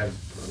I had,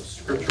 the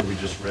scripture we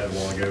just read a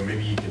while ago,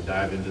 maybe you can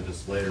dive into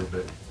this later,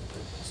 but it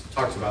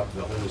talks about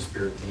the Holy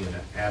Spirit being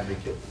an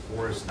advocate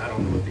for us. And I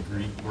don't know what the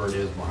Greek word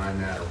is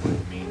behind that or what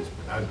it means,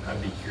 but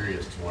I'd be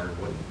curious to learn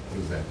what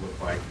does that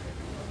look like?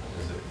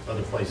 Is it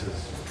other places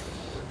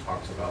where it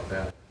talks about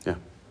that? Yeah,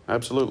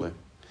 absolutely.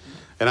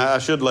 And I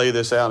should lay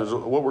this out.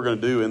 What we're going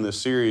to do in this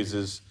series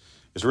is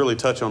really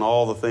touch on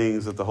all the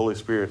things that the Holy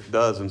Spirit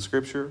does in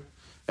Scripture,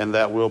 and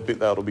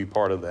that'll be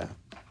part of that.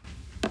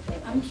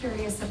 I'm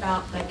curious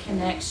about the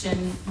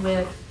connection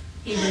with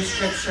Hebrew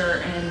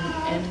Scripture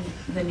and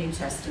the New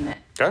Testament.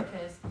 Okay.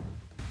 Because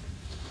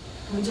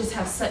we just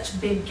have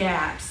such big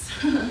gaps,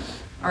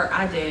 or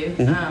I do,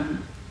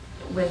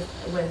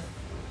 with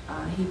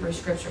Hebrew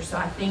Scripture. So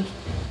I think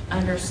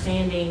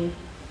understanding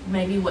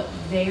maybe what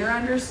their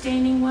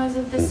understanding was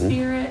of the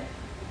Spirit,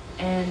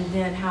 and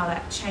then how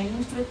that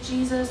changed with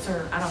Jesus,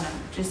 or I don't know,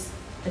 just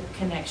the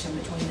connection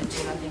between the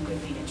two, I think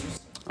would be interesting.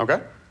 Okay.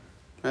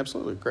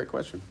 Absolutely. Great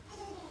question.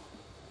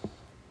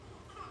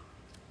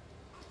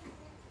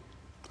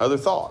 Other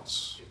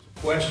thoughts?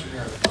 Question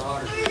or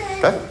thought,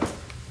 Okay.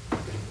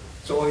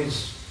 it's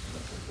always,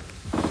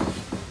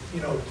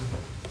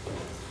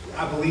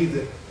 I believe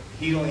that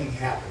healing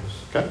happens.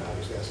 Okay.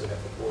 Obviously, I said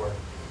that before.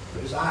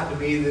 But it's odd to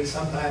me that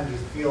sometimes you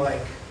feel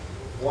like,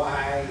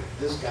 why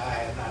this guy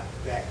and not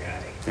that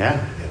guy?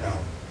 Yeah.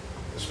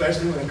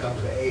 Especially when it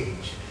comes to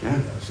age. Yeah.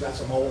 It's got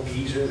some old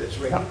geezer that's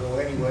ready to go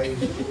anyways.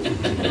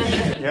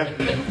 Yeah.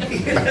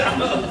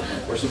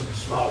 Or some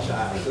small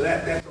child. So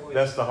that's always,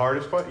 That's the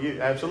hardest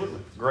question. Absolutely.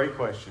 Great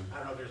question. I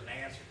don't know if there's an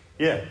answer.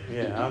 Yeah.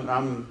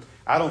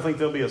 I don't think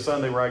there'll be a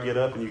Sunday where I get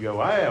up and you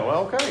go, yeah,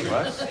 well, okay, we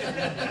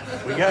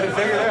got it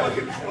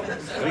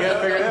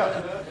figured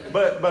out.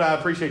 But I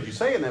appreciate you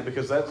saying that,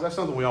 because that's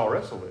something we all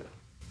wrestle with.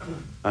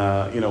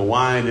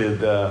 Why did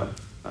the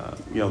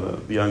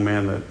young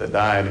man that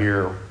died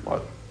here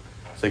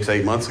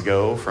 6-8 months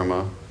ago from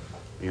a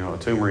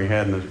tumor he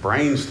had in his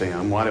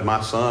brainstem? Why did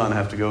my son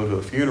have to go to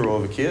a funeral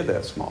of a kid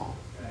that small?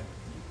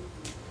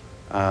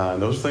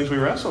 Those are things we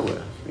wrestle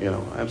with.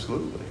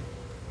 Absolutely.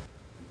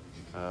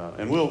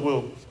 And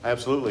we'll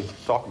absolutely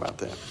talk about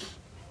that.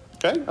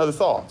 Okay. Other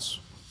thoughts?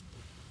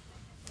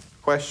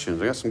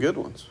 Questions? I got some good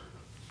ones.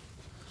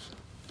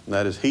 And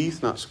that is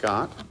Heath, not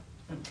Scott.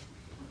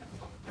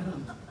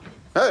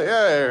 Hey,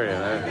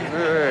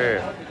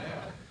 yeah.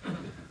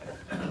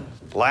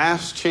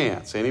 Last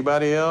chance.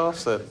 Anybody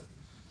else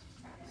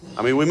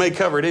we may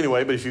cover it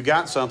anyway, but if you've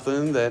got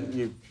something that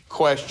you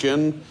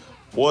question,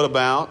 what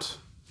about?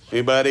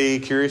 Anybody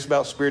curious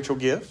about spiritual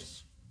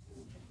gifts?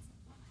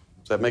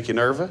 Does that make you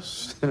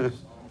nervous?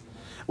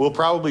 We'll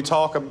probably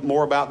talk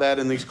more about that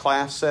in these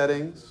class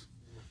settings,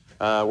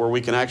 where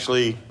we can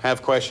actually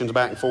have questions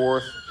back and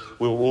forth.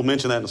 We'll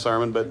mention that in the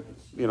sermon, but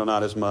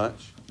not as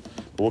much.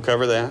 We'll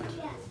cover that.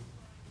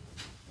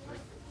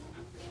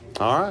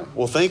 All right.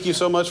 Well, thank you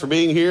so much for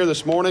being here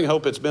this morning.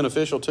 Hope it's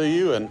beneficial to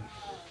you, and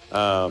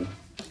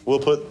we'll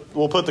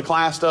put the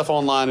class stuff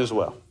online as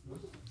well.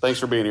 Thanks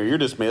for being here. You're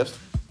dismissed.